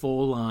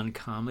full-on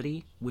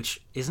comedy,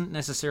 which isn't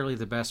necessarily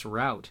the best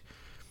route.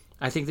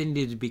 I think they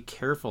need to be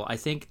careful. I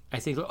think.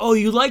 Oh,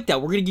 you like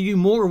that? We're going to give you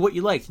more of what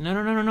you liked.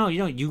 No.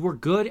 You were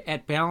good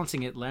at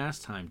balancing it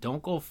last time.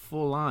 Don't go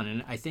full on.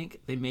 And I think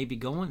they may be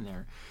going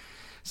there.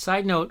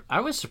 Side note: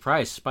 I was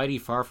surprised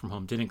Spidey Far From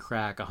Home didn't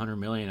crack $100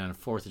 million on a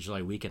 4th of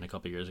July weekend a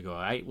couple years ago.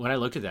 When I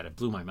looked at that, it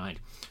blew my mind.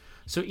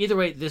 So either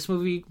way, this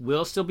movie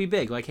will still be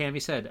big, like Hammy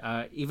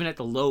said, even at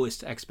the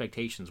lowest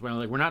expectations.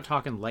 We're not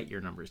talking light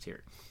year numbers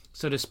here.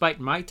 So despite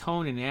my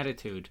tone and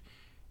attitude,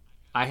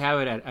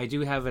 I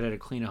do have it at a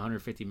clean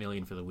 $150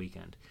 million for the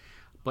weekend.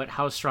 But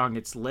how strong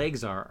its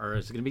legs are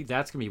is going to be,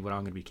 that's going to be what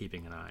I'm going to be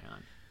keeping an eye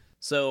on.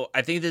 So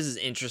I think this is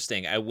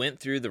interesting. I went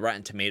through the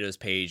Rotten Tomatoes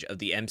page of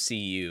the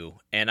MCU,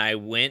 and I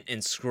went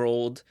and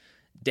scrolled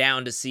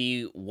down to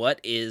see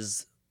what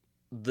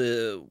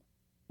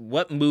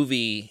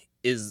movie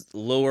is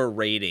lower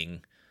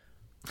rating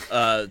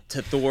to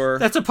Thor.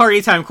 That's a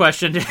party time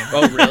question.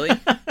 Oh, really?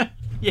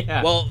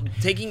 Yeah. Well,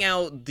 taking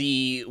out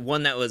the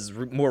one that was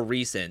more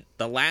recent,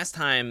 the last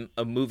time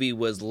a movie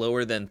was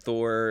lower than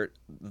Thor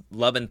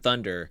Love and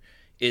Thunder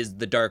is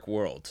The Dark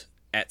World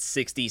at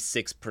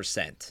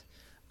 66%.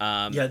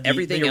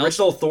 The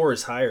original Thor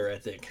is higher, I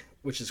think,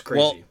 which is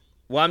crazy.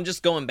 Well, I'm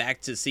just going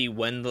back to see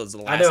when was the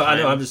last time. I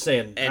know. I'm just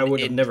saying. And I would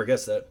have never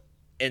guessed that.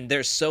 And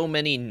there's so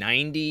many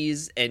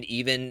 90s, and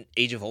even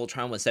Age of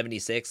Ultron was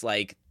 76.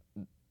 Like,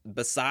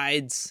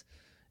 besides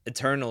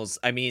Eternals,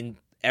 I mean,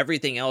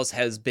 everything else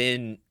has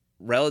been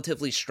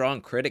relatively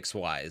strong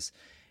critics-wise.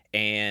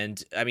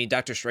 And, I mean,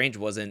 Doctor Strange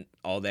wasn't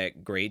all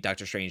that great.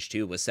 Doctor Strange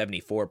 2 was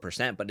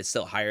 74%, but it's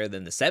still higher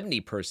than the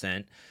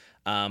 70%.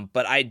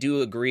 But I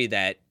do agree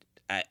that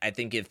I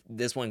think if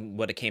this one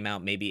would have came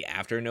out maybe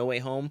after No Way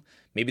Home,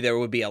 maybe there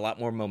would be a lot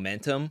more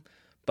momentum.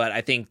 But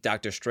I think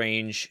Doctor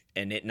Strange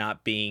and it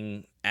not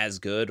being as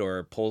good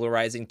or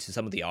polarizing to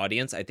some of the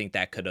audience, I think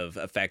that could have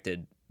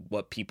affected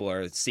what people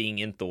are seeing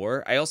in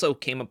Thor. I also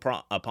came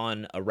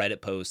upon a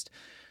Reddit post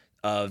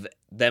of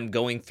them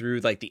going through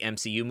like the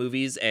MCU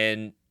movies,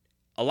 and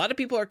a lot of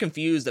people are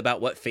confused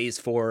about what Phase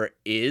 4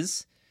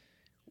 is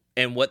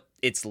and what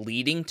it's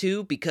leading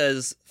to,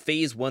 because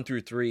Phase 1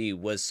 through 3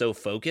 was so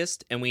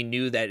focused, and we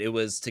knew that it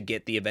was to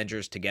get the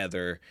Avengers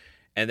together,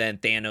 and then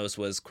Thanos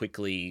was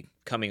quickly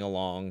coming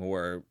along,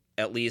 or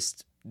at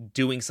least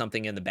doing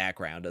something in the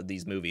background of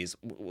these movies.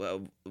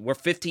 We're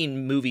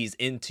 15 movies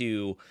and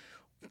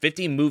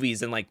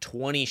like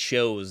 20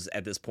 shows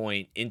at this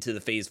point into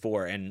the Phase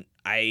 4, and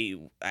I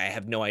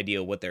have no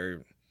idea what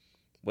they're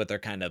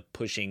kind of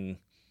pushing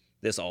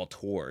this all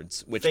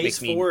towards, which Phase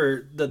makes me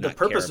 4, the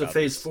purpose of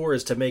Phase this. 4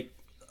 is to make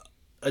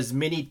as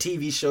many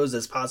TV shows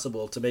as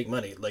possible to make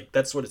money. Like,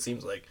 that's what it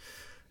seems like.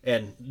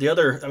 And the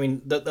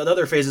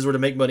other phases were to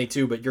make money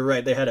too, but you're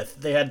right, they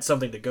had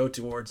something to go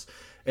towards.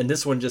 And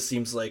this one just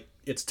seems like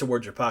it's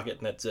towards your pocket,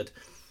 and that's it.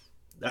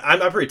 I'm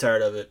pretty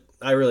tired of it.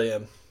 I really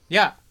am.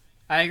 Yeah,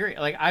 I agree.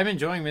 Like, I'm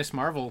enjoying Miss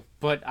Marvel,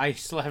 but I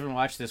still haven't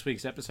watched this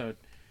week's episode.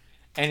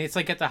 And it's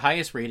like at the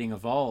highest rating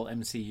of all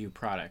MCU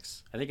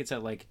products. I think it's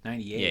at like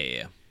 98.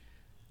 Yeah.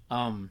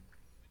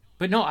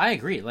 But no, I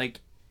agree.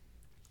 Like,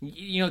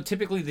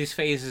 typically these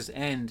phases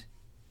end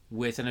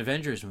with an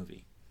Avengers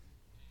movie.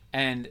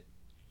 And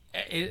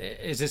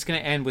is this going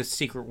to end with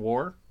Secret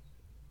War?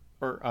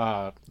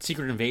 Or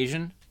Secret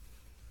Invasion?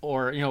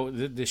 Or,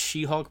 the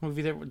She-Hulk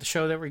movie, the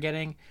show that we're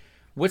getting?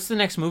 What's the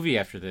next movie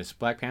after this?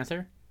 Black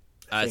Panther?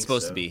 It's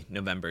supposed to be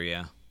November,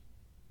 yeah.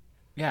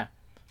 Yeah.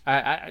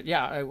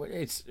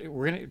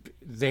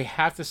 They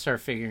have to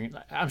start figuring.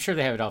 I'm sure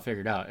they have it all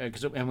figured out,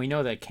 and we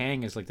know that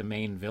Kang is like the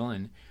main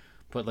villain,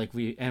 but like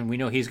we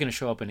know he's going to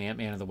show up in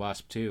Ant-Man and the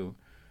Wasp too.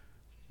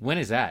 When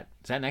is that?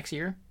 Is that next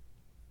year?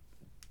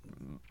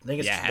 I think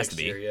it's it has next to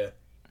be. year. Yeah.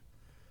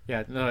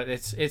 Yeah. No,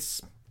 it's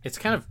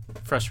kind of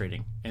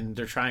frustrating, and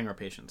they're trying our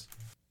patience.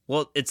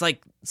 Well, it's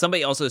like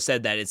somebody also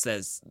said that it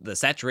says the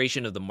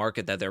saturation of the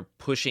market that they're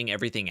pushing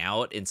everything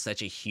out in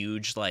such a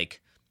huge like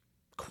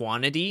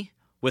quantity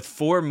with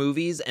 4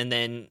 movies, and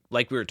then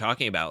like we were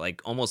talking about,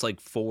 like almost like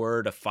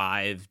 4 to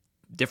 5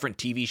 different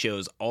TV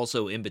shows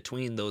also in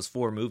between those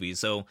 4 movies.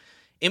 So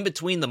in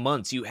between the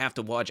months, you have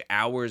to watch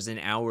hours and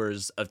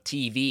hours of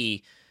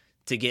TV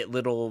to get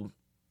little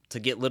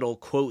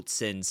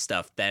quotes and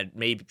stuff that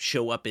may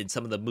show up in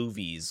some of the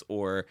movies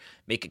or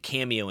make a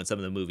cameo in some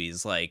of the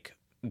movies. Like,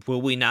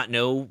 will we not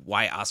know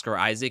why Oscar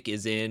Isaac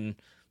is in,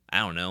 I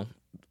don't know,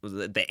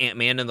 the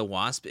Ant-Man and the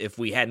Wasp if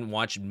we hadn't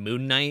watched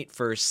Moon Knight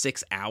for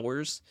 6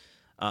 hours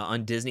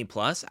on Disney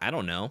Plus? I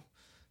don't know.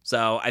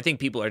 So I think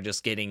people are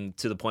just getting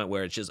to the point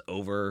where it's just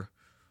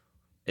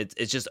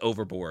it's just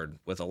overboard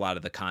with a lot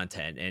of the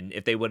content. And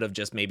if they would have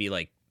just maybe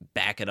like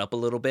back it up a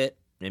little bit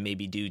and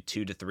maybe do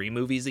 2 to 3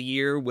 movies a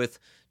year with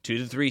 2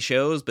 to 3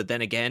 shows, but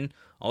then again,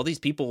 all these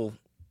people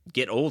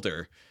get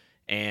older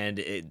and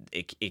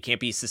it can't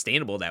be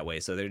sustainable that way.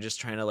 So they're just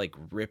trying to like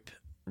rip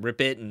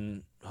it,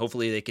 and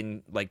hopefully they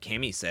can, like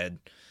Cammy said,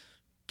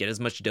 get as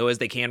much dough as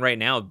they can right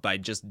now by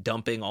just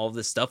dumping all of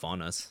this stuff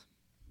on us.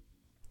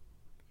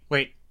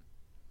 Wait,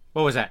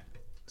 what was that?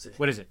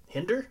 What is it?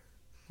 Hinder?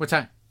 What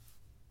time?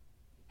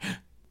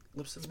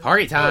 It's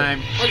Party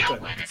time. Party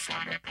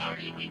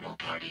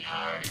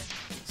time.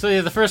 So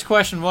yeah, the first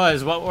question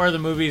was, what were the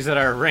movies that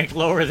are ranked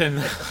lower than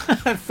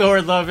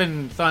Thor: Love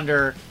and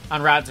Thunder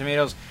on Rotten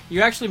Tomatoes?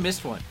 You actually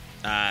missed one.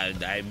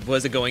 I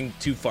wasn't going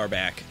too far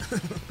back.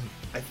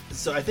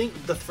 So I think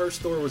the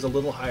first Thor was a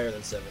little higher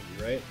than 70,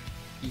 right?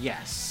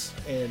 Yes.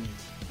 And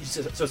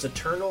so it's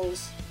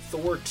Eternals,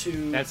 Thor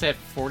 2. That's at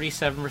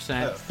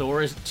 47%. Oh.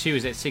 Thor 2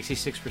 is at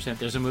 66%.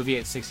 There's a movie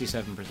at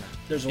 67%.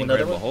 There's another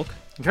Incredible one. Hulk.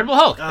 Incredible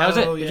Hulk. That was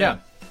it. Oh, Good yeah.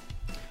 job.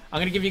 I'm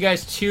going to give you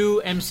guys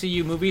 2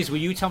 MCU movies. Will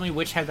you tell me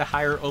which had the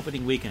higher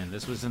opening weekend?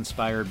 This was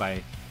inspired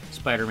by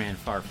Spider-Man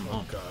Far From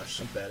Home. Oh gosh,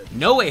 I'm bad at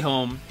No Way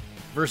Home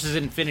versus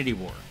Infinity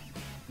War.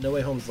 No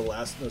Way Home's the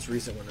most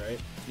recent one, right?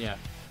 Yeah.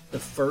 The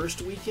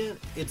first weekend,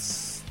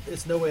 it's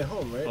No Way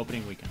Home, right?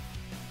 Opening weekend.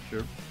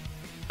 Sure.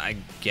 I'll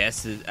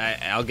guess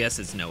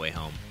it's No Way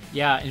Home.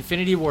 Yeah,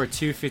 Infinity War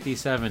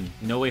 257,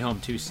 No Way Home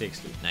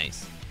 260.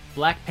 Nice.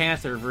 Black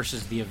Panther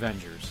versus the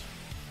Avengers.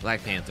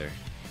 Black Panther.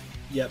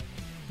 Yep.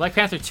 Black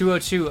Panther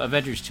 202,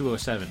 Avengers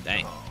 207.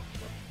 Dang.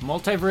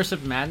 Multiverse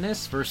of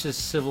Madness versus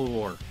Civil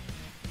War.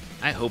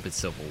 I hope it's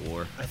Civil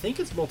War. I think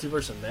it's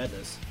Multiverse of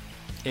Madness.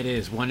 It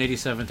is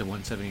 187 to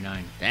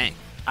 179. Dang.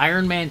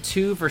 Iron Man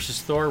 2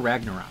 versus Thor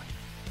Ragnarok.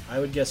 I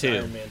would guess 2.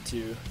 Iron Man 2.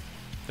 Is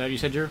that what you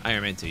said, Drew?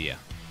 Iron Man 2, yeah.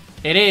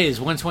 It is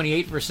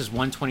 128 versus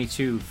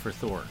 122 for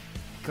Thor.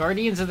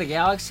 Guardians of the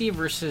Galaxy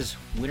versus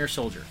Winter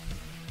Soldier.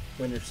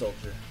 Winter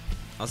Soldier.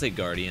 I'll say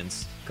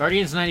Guardians.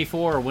 Guardians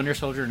 94, Winter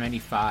Soldier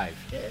 95.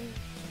 Yeah.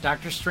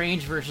 Doctor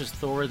Strange versus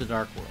Thor the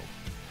Dark World.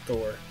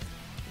 Thor.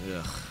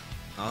 Ugh.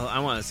 I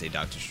want to say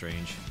Doctor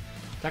Strange.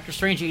 Doctor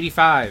Strange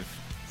 85.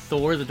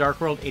 Thor the Dark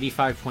World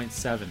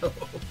 85.7.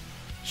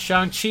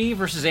 Shang-Chi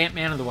versus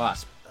Ant-Man and the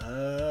Wasp.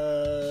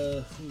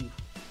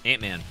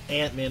 Ant-Man.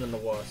 Ant-Man and the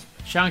Wasp.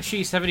 Shang-Chi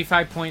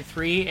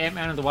 75.3.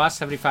 Ant-Man and the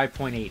Wasp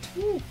 75.8.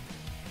 Woo.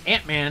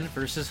 Ant-Man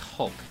versus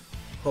Hulk.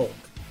 Hulk.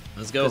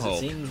 Let's go 'Cause Hulk.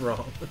 It seems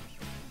wrong.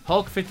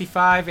 Hulk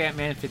 55,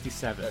 Ant-Man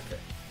 57. Okay.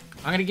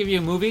 I'm going to give you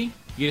a movie.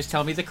 You just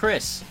tell me the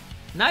Chris.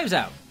 Knives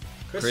Out.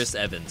 Chris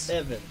Evans.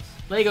 Evans.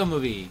 Lego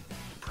Movie.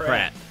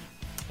 Pratt.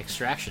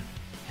 Extraction.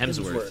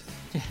 Hemsworth.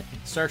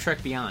 Star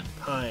Trek Beyond.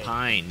 Pine.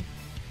 Pine.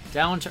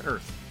 Down to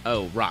Earth.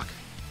 Oh, Rock.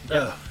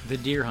 The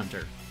Deer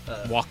Hunter.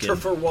 Walken.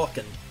 Christopher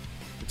Walken.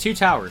 The Two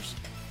Towers.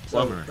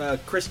 Plumber.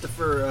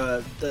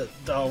 Christopher,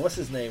 what's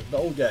his name? The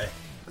old guy.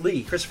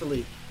 Lee. Christopher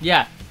Lee.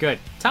 Yeah, good.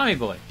 Tommy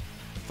Boy.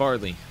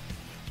 Farley.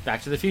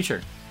 Back to the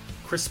Future.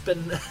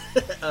 Crispin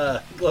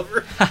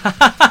Glover.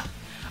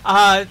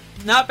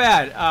 Not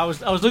bad. I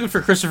was looking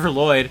for Christopher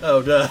Lloyd.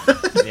 Oh, duh.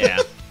 Yeah.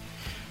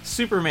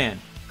 Superman.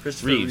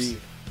 Christopher Reeves.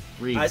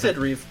 Reeves. I said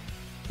Reeve.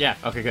 Yeah.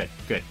 Okay.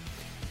 Good.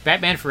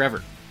 Batman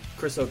Forever.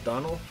 Chris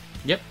O'Donnell.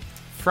 Yep.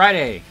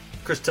 Friday.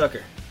 Chris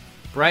Tucker.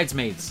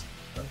 Bridesmaids.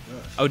 Oh,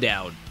 gosh.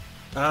 O'Dowd.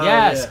 Oh,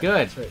 Yes, yeah.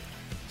 good. That's right.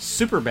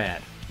 Superbad.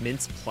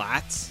 Mince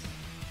Platts.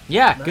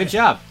 Yeah, Nice. good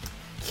job.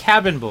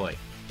 Cabin Boy.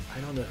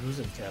 I don't know who's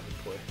in Cabin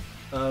Boy.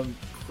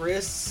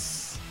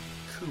 Chris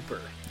Cooper.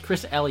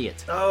 Chris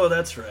Elliott. Oh,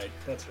 that's right.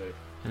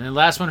 And then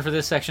last one for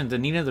this section, the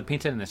Nina, the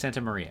Pinta, and the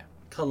Santa Maria.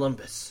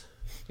 Columbus.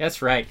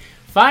 That's right.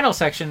 Final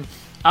section.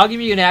 I'll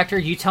give you an actor.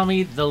 You tell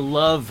me the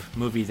Love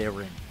movie they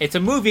were in. It's a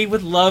movie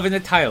with love in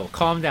the title.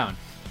 Calm down.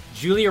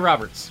 Julia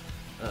Roberts.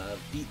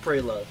 Eat,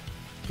 Pray, Love.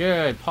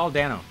 Good. Paul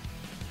Dano.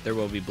 There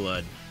will be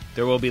blood.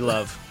 There will be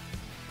love.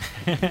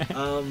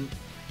 Why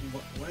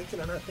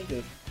can I not think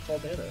of Paul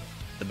Dano?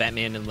 The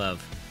Batman in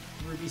Love.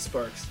 Ruby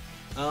Sparks.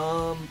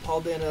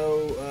 Paul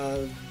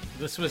Dano.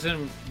 This was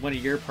in one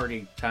of your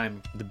party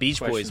time. The Beach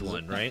Boys questions.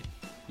 one, right?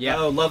 Yeah.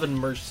 Oh, Love and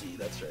Mercy.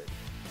 That's right.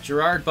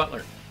 Gerard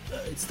Butler.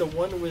 It's the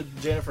one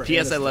with Jennifer.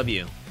 P.S. I Aniston. love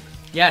you.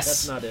 Yes.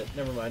 That's not it.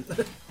 Never mind.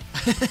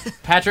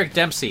 Patrick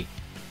Dempsey.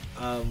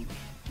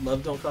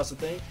 Love Don't Cost a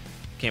Thing.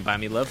 Can't Buy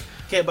Me Love.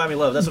 Can't Buy Me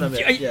Love. That's what I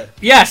meant. Yeah.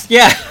 Yes,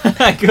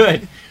 yeah.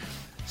 Good.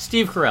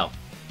 Steve Carell,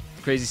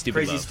 Crazy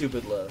Stupid Love.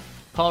 Stupid Love.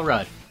 Paul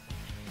Rudd,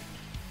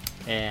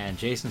 and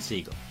Jason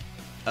Segel.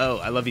 Oh,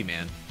 I Love You,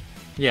 Man.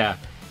 Yeah.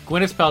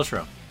 Gwyneth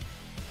Paltrow,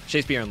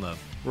 Shakespeare in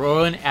Love.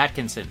 Rowan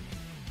Atkinson,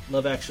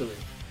 Love Actually.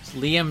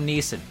 Liam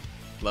Neeson,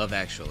 Love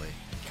Actually.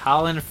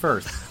 Colin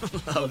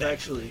Firth. Love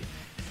Actually.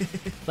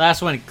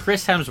 Last one,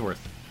 Chris Hemsworth.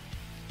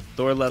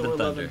 Thor, Love, Thor, and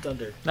Love Thunder. and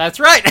Thunder. That's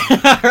right.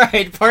 All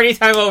right, party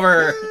time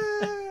over.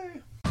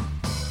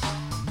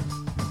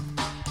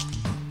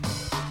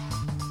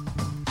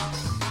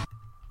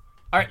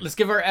 All right, let's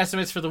give our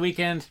estimates for the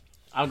weekend.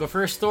 I'll go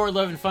first. Thor,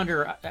 Love and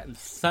Thunder.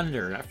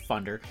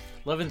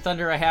 Love and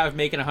Thunder. I have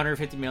making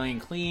 150 million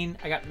clean.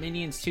 I got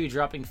Minions 2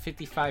 dropping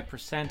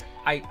 55%.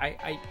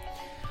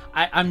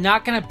 I'm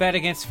not gonna bet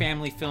against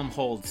family film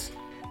holds.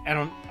 I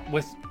don't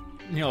with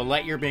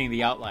Lightyear being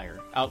the outlier.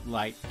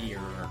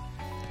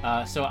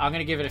 So I'm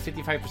gonna give it a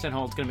 55%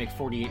 hold. It's gonna make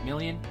 48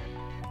 million.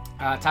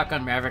 Top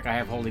Gun Maverick I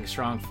have holding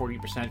strong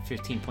 40%,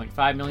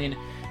 15.5 million.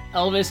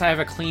 Elvis I have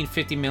a clean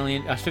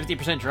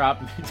 50% drop,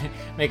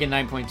 making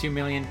 9.2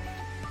 million.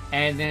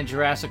 And then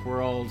Jurassic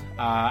World,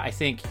 I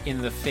think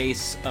in the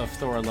face of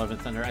Thor: Love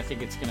and Thunder, I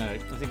think it's gonna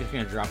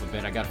drop a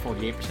bit. I got a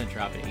 48%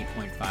 drop at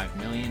 8.5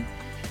 million.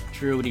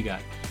 Drew, what do you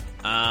got?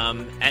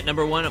 At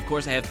number 1, of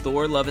course, I have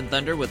Thor: Love and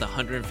Thunder with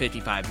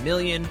 155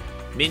 million.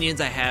 Minions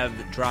I have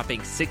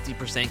dropping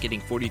 60%,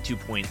 getting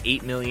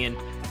 42.8 million.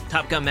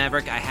 Top Gun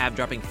Maverick I have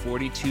dropping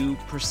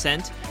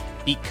 42%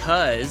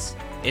 because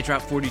it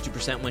dropped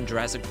 42% when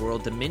Jurassic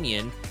World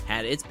Dominion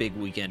had its big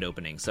weekend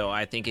opening. So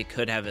I think it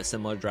could have a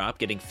similar drop,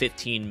 getting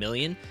 15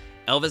 million.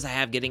 Elvis I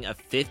have getting a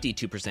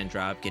 52%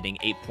 drop, getting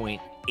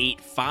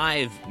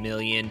 8.85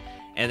 million.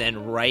 And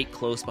then right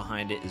close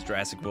behind it is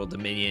Jurassic World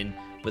Dominion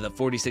with a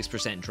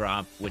 46%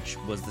 drop, which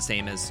was the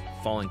same as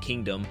Fallen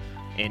Kingdom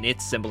in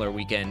its similar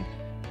weekend.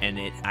 And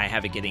I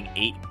have it getting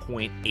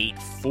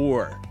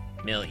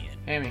 8.84 million.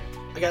 Amy.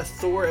 I got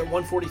Thor at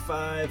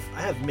 145.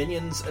 I have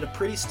Minions at a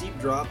pretty steep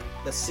drop.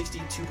 That's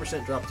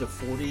 62% drop to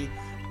 40.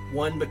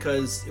 One,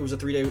 because it was a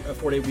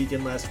 4-day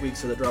weekend last week,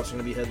 so the drops are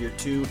going to be heavier.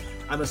 Two,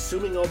 I'm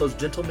assuming all those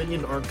Gentle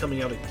Minion aren't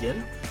coming out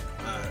again.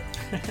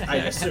 I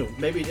assume.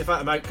 Maybe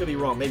I could be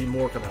wrong. Maybe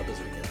more come out this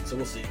weekend. So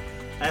we'll see.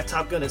 I have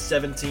Top Gun at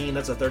 17.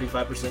 That's a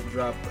 35%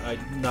 drop.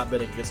 I'm not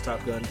betting against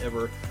Top Gun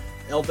ever.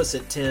 Elvis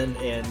at 10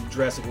 and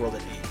Jurassic World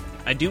at 8.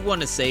 I do want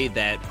to say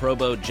that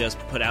Probo just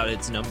put out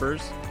its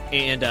numbers.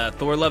 And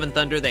Thor: Love and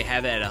Thunder, they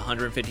have it at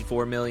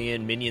 154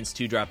 million. Minions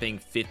 2 dropping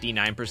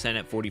 59%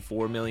 at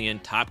 44 million.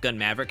 Top Gun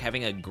Maverick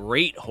having a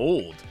great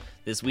hold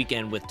this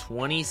weekend with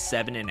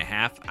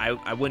 27.5.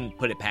 I wouldn't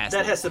put it past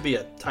That it. has to be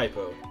a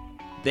typo.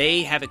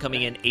 They have it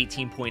coming in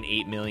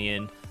 18.8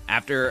 million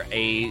after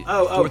a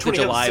 4th of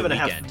July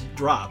weekend.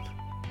 Drop.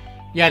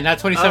 Yeah, not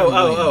 27 million.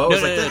 I was No,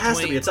 like, no, that has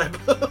to be a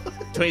typo.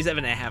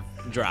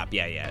 27.5 drop,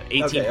 yeah.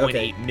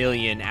 18.8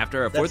 million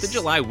after a 4th of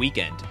July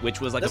weekend,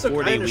 which was like a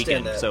 4-day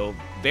weekend. That. So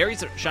very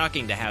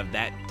shocking to have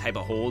that type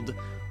of hold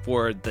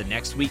for the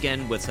next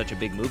weekend with such a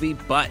big movie,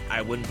 but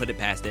I wouldn't put it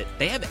past it.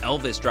 They have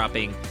Elvis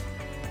dropping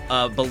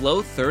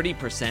below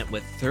 30%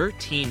 with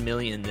 13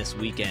 million this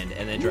weekend,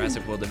 and then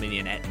Jurassic World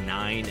Dominion at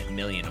 9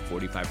 million, a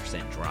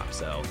 45% drop.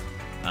 So,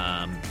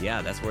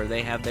 yeah, that's where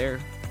they have their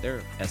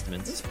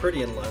estimates. It's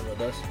pretty in line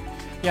with us.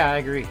 Yeah, I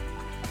agree.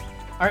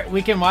 All right,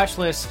 weekend watch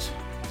list.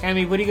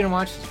 Amy, what are you going to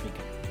watch this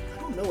weekend? I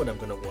don't know what I'm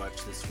going to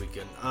watch this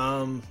weekend.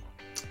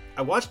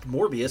 I watched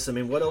Morbius. I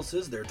mean, what else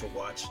is there to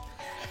watch?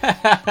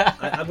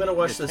 I'm going to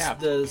watch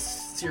the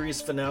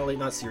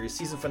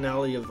season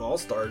finale of All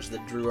Stars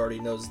that Drew already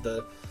knows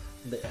the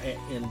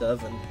end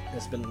of and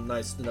has been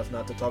nice enough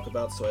not to talk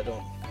about so I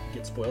don't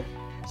get spoiled.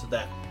 So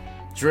that.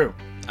 Drew.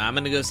 I'm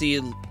going to go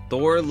see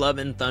Thor: Love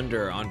and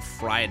Thunder on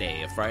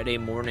Friday, a Friday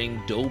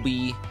morning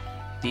Dolby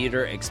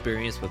theater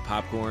experience with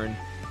popcorn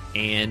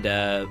and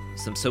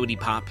some sody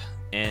pop,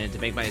 and to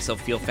make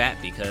myself feel fat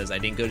because I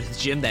didn't go to the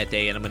gym that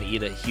day, and I'm going to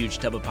eat a huge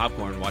tub of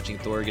popcorn watching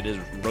Thor get his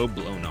robe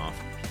blown off.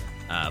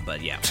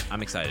 But yeah,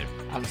 I'm excited.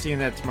 I'm seeing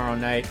that tomorrow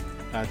night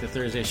at the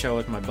Thursday show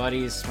with my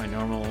buddies, my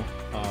normal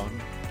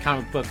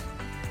comic book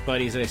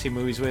buddies that I see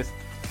movies with.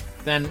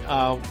 Then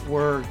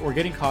we're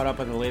getting caught up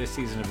on the latest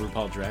season of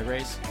RuPaul Drag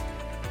Race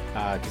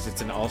because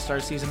it's an all-star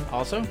season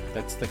also.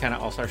 That's the kind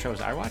of all-star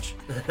shows I watch.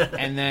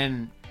 And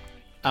then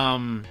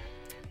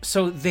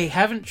so they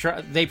haven't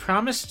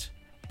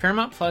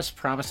Paramount Plus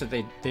promised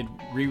that they'd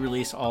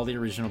re-release all the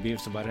original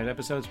Beavis and Butthead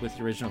episodes with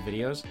the original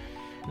videos,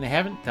 and they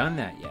haven't done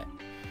that yet.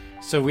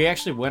 So we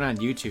actually went on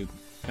YouTube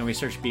and we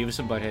searched Beavis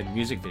and Butthead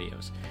music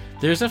videos.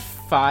 There's a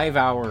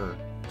 5-hour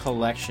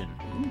collection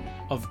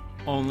of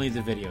only the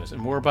videos,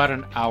 and we're about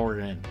an hour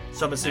in.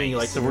 So I'm assuming you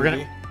like the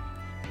movie?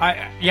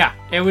 Yeah,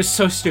 it was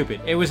so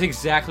stupid. It was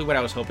exactly what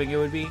I was hoping it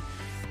would be.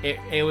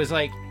 It was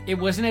like, it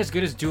wasn't as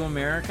good as Do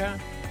America,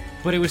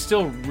 but it was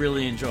still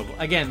really enjoyable.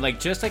 Again, like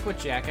just like with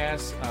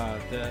Jackass,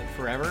 the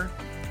Forever,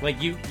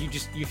 like you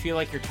feel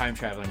like you're time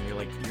traveling.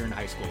 You're in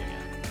high school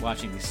again,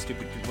 watching these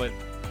stupid. But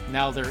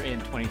now they're in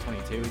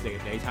 2022.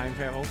 They time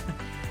travel.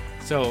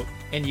 So,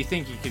 and you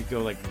think you could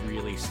go like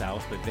really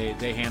south, but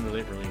they handled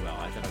it really well.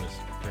 I thought it was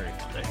very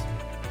fun. Nice.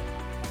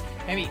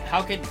 Amy,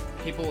 how can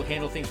people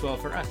handle things well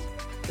for us?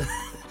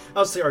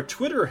 I'll say our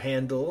Twitter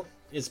handle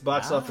is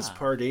Box Office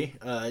Party.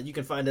 You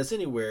can find us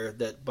anywhere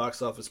that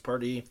Box Office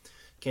Party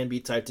can be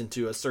typed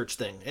into a search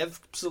thing.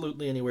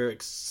 Absolutely anywhere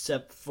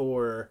except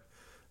for,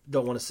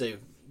 don't want to say,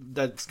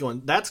 that's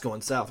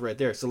going south right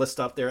there. So let's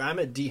stop there. I'm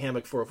at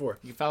dhammock404.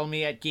 You can follow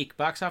me at Geek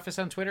Box Office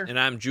on Twitter. And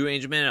I'm Drew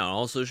Angelman on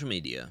all social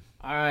media.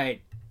 All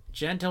right.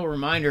 Gentle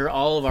reminder,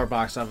 all of our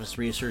box office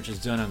research is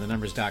done on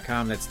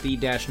thenumbers.com. That's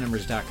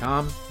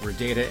the-numbers.com, where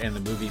data and the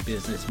movie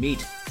business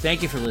meet.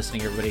 Thank you for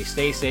listening, everybody.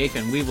 Stay safe,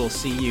 and we will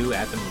see you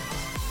at the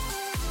movies.